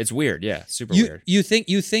 right? Yeah, it's weird. Yeah, super weird. You think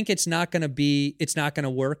it's not going to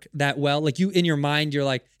work that well? Like in your mind, you're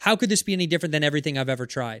like, how could this be any different than everything I've ever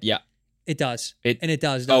tried? Yeah. It does. It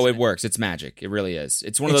does. It works. It's magic. It really is.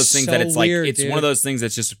 It's one of those things that it's weird, like, it's one of those things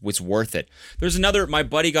that's just, it's worth it. There's my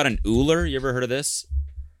buddy got an Ooler. You ever heard of this?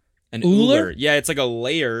 An Ooler? Yeah, it's like a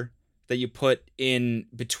layer that you put in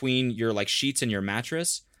between your like sheets and your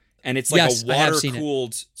mattress. And it's like a water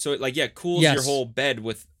cooled. So it cools your whole bed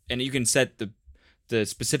and you can set the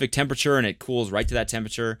specific temperature and it cools right to that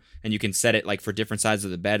temperature and you can set it like for different sides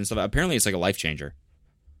of the bed and stuff. Apparently it's like a life changer.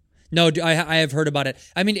 No, I have heard about it.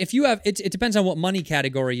 I mean, if you have, it depends on what money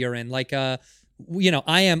category you're in. Like, I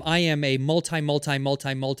am a multi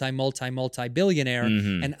billionaire,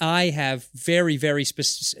 and I have very, very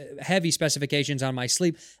heavy specifications on my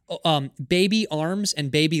sleep. Baby arms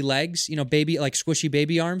and baby legs, baby like squishy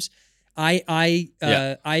baby arms. I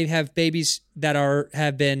have babies that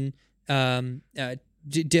have been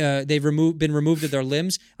they've been removed of their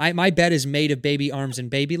limbs. My bed is made of baby arms and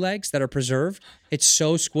baby legs that are preserved. It's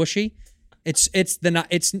so squishy.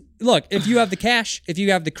 Look, if you have the cash, if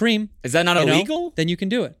you have the cream, is that not illegal? Then you can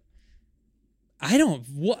do it. I don't.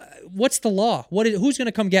 What's the law? Who's going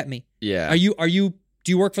to come get me? Yeah. Do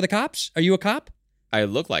you work for the cops? Are you a cop? I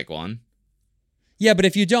look like one. Yeah, but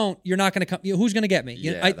if you don't, you're not going to come. Who's going to get me?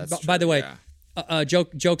 Yeah, that's true. By the way,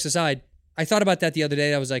 jokes aside, I thought about that the other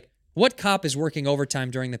day. I was like, what cop is working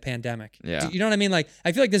overtime during the pandemic? Yeah. You know what I mean? Like,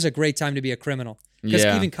 I feel like this is a great time to be a criminal. Because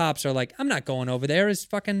even cops are like, I'm not going over there. It's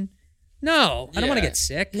fucking, no, I don't want to get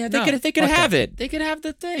sick. Yeah, they could have it. They could have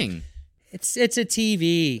the thing. It's a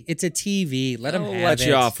TV. It's a TV. Let them have it. Let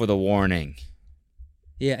you off with a warning.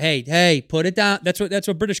 Yeah. Hey, put it down. That's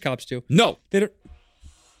what British cops do. No.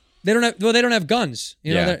 They don't have guns.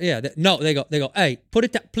 You know. They go. Hey, put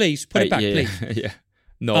it down, please. Put it back, please. Yeah.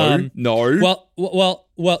 No. Well, no.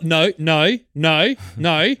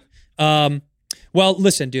 Well,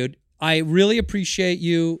 listen, dude. I really appreciate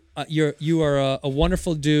you. You are a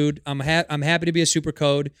wonderful dude. I'm happy to be a super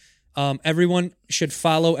code. Everyone should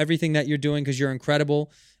follow everything that you're doing because you're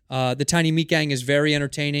incredible. The Tiny Meat Gang is very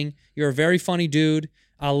entertaining. You're a very funny dude.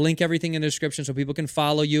 I'll link everything in the description so people can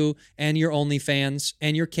follow you and your OnlyFans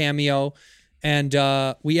and your Cameo. And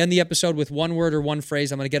we end the episode with one word or one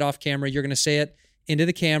phrase. I'm going to get off camera. You're going to say it into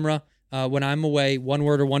the camera when I'm away. One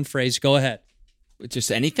word or one phrase. Go ahead.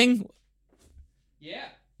 Just anything? Yeah.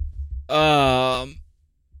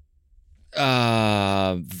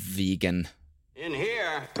 Vegan. In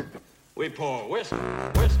here, we pour whisk,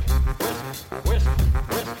 whisk, whisk, whisk,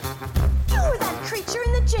 whisk. You're that creature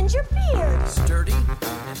in the ginger beard. Sturdy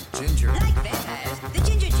and ginger. Like vampires, the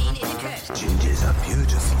ginger gene is a curse. Gingers are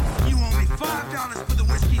beautiful. You owe me $5 for the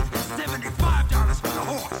whiskey and $75 for the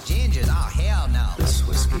horse. Gingers? Oh, hell no. This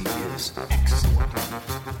whiskey is excellent.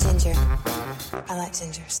 Ginger. I like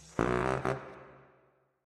gingers.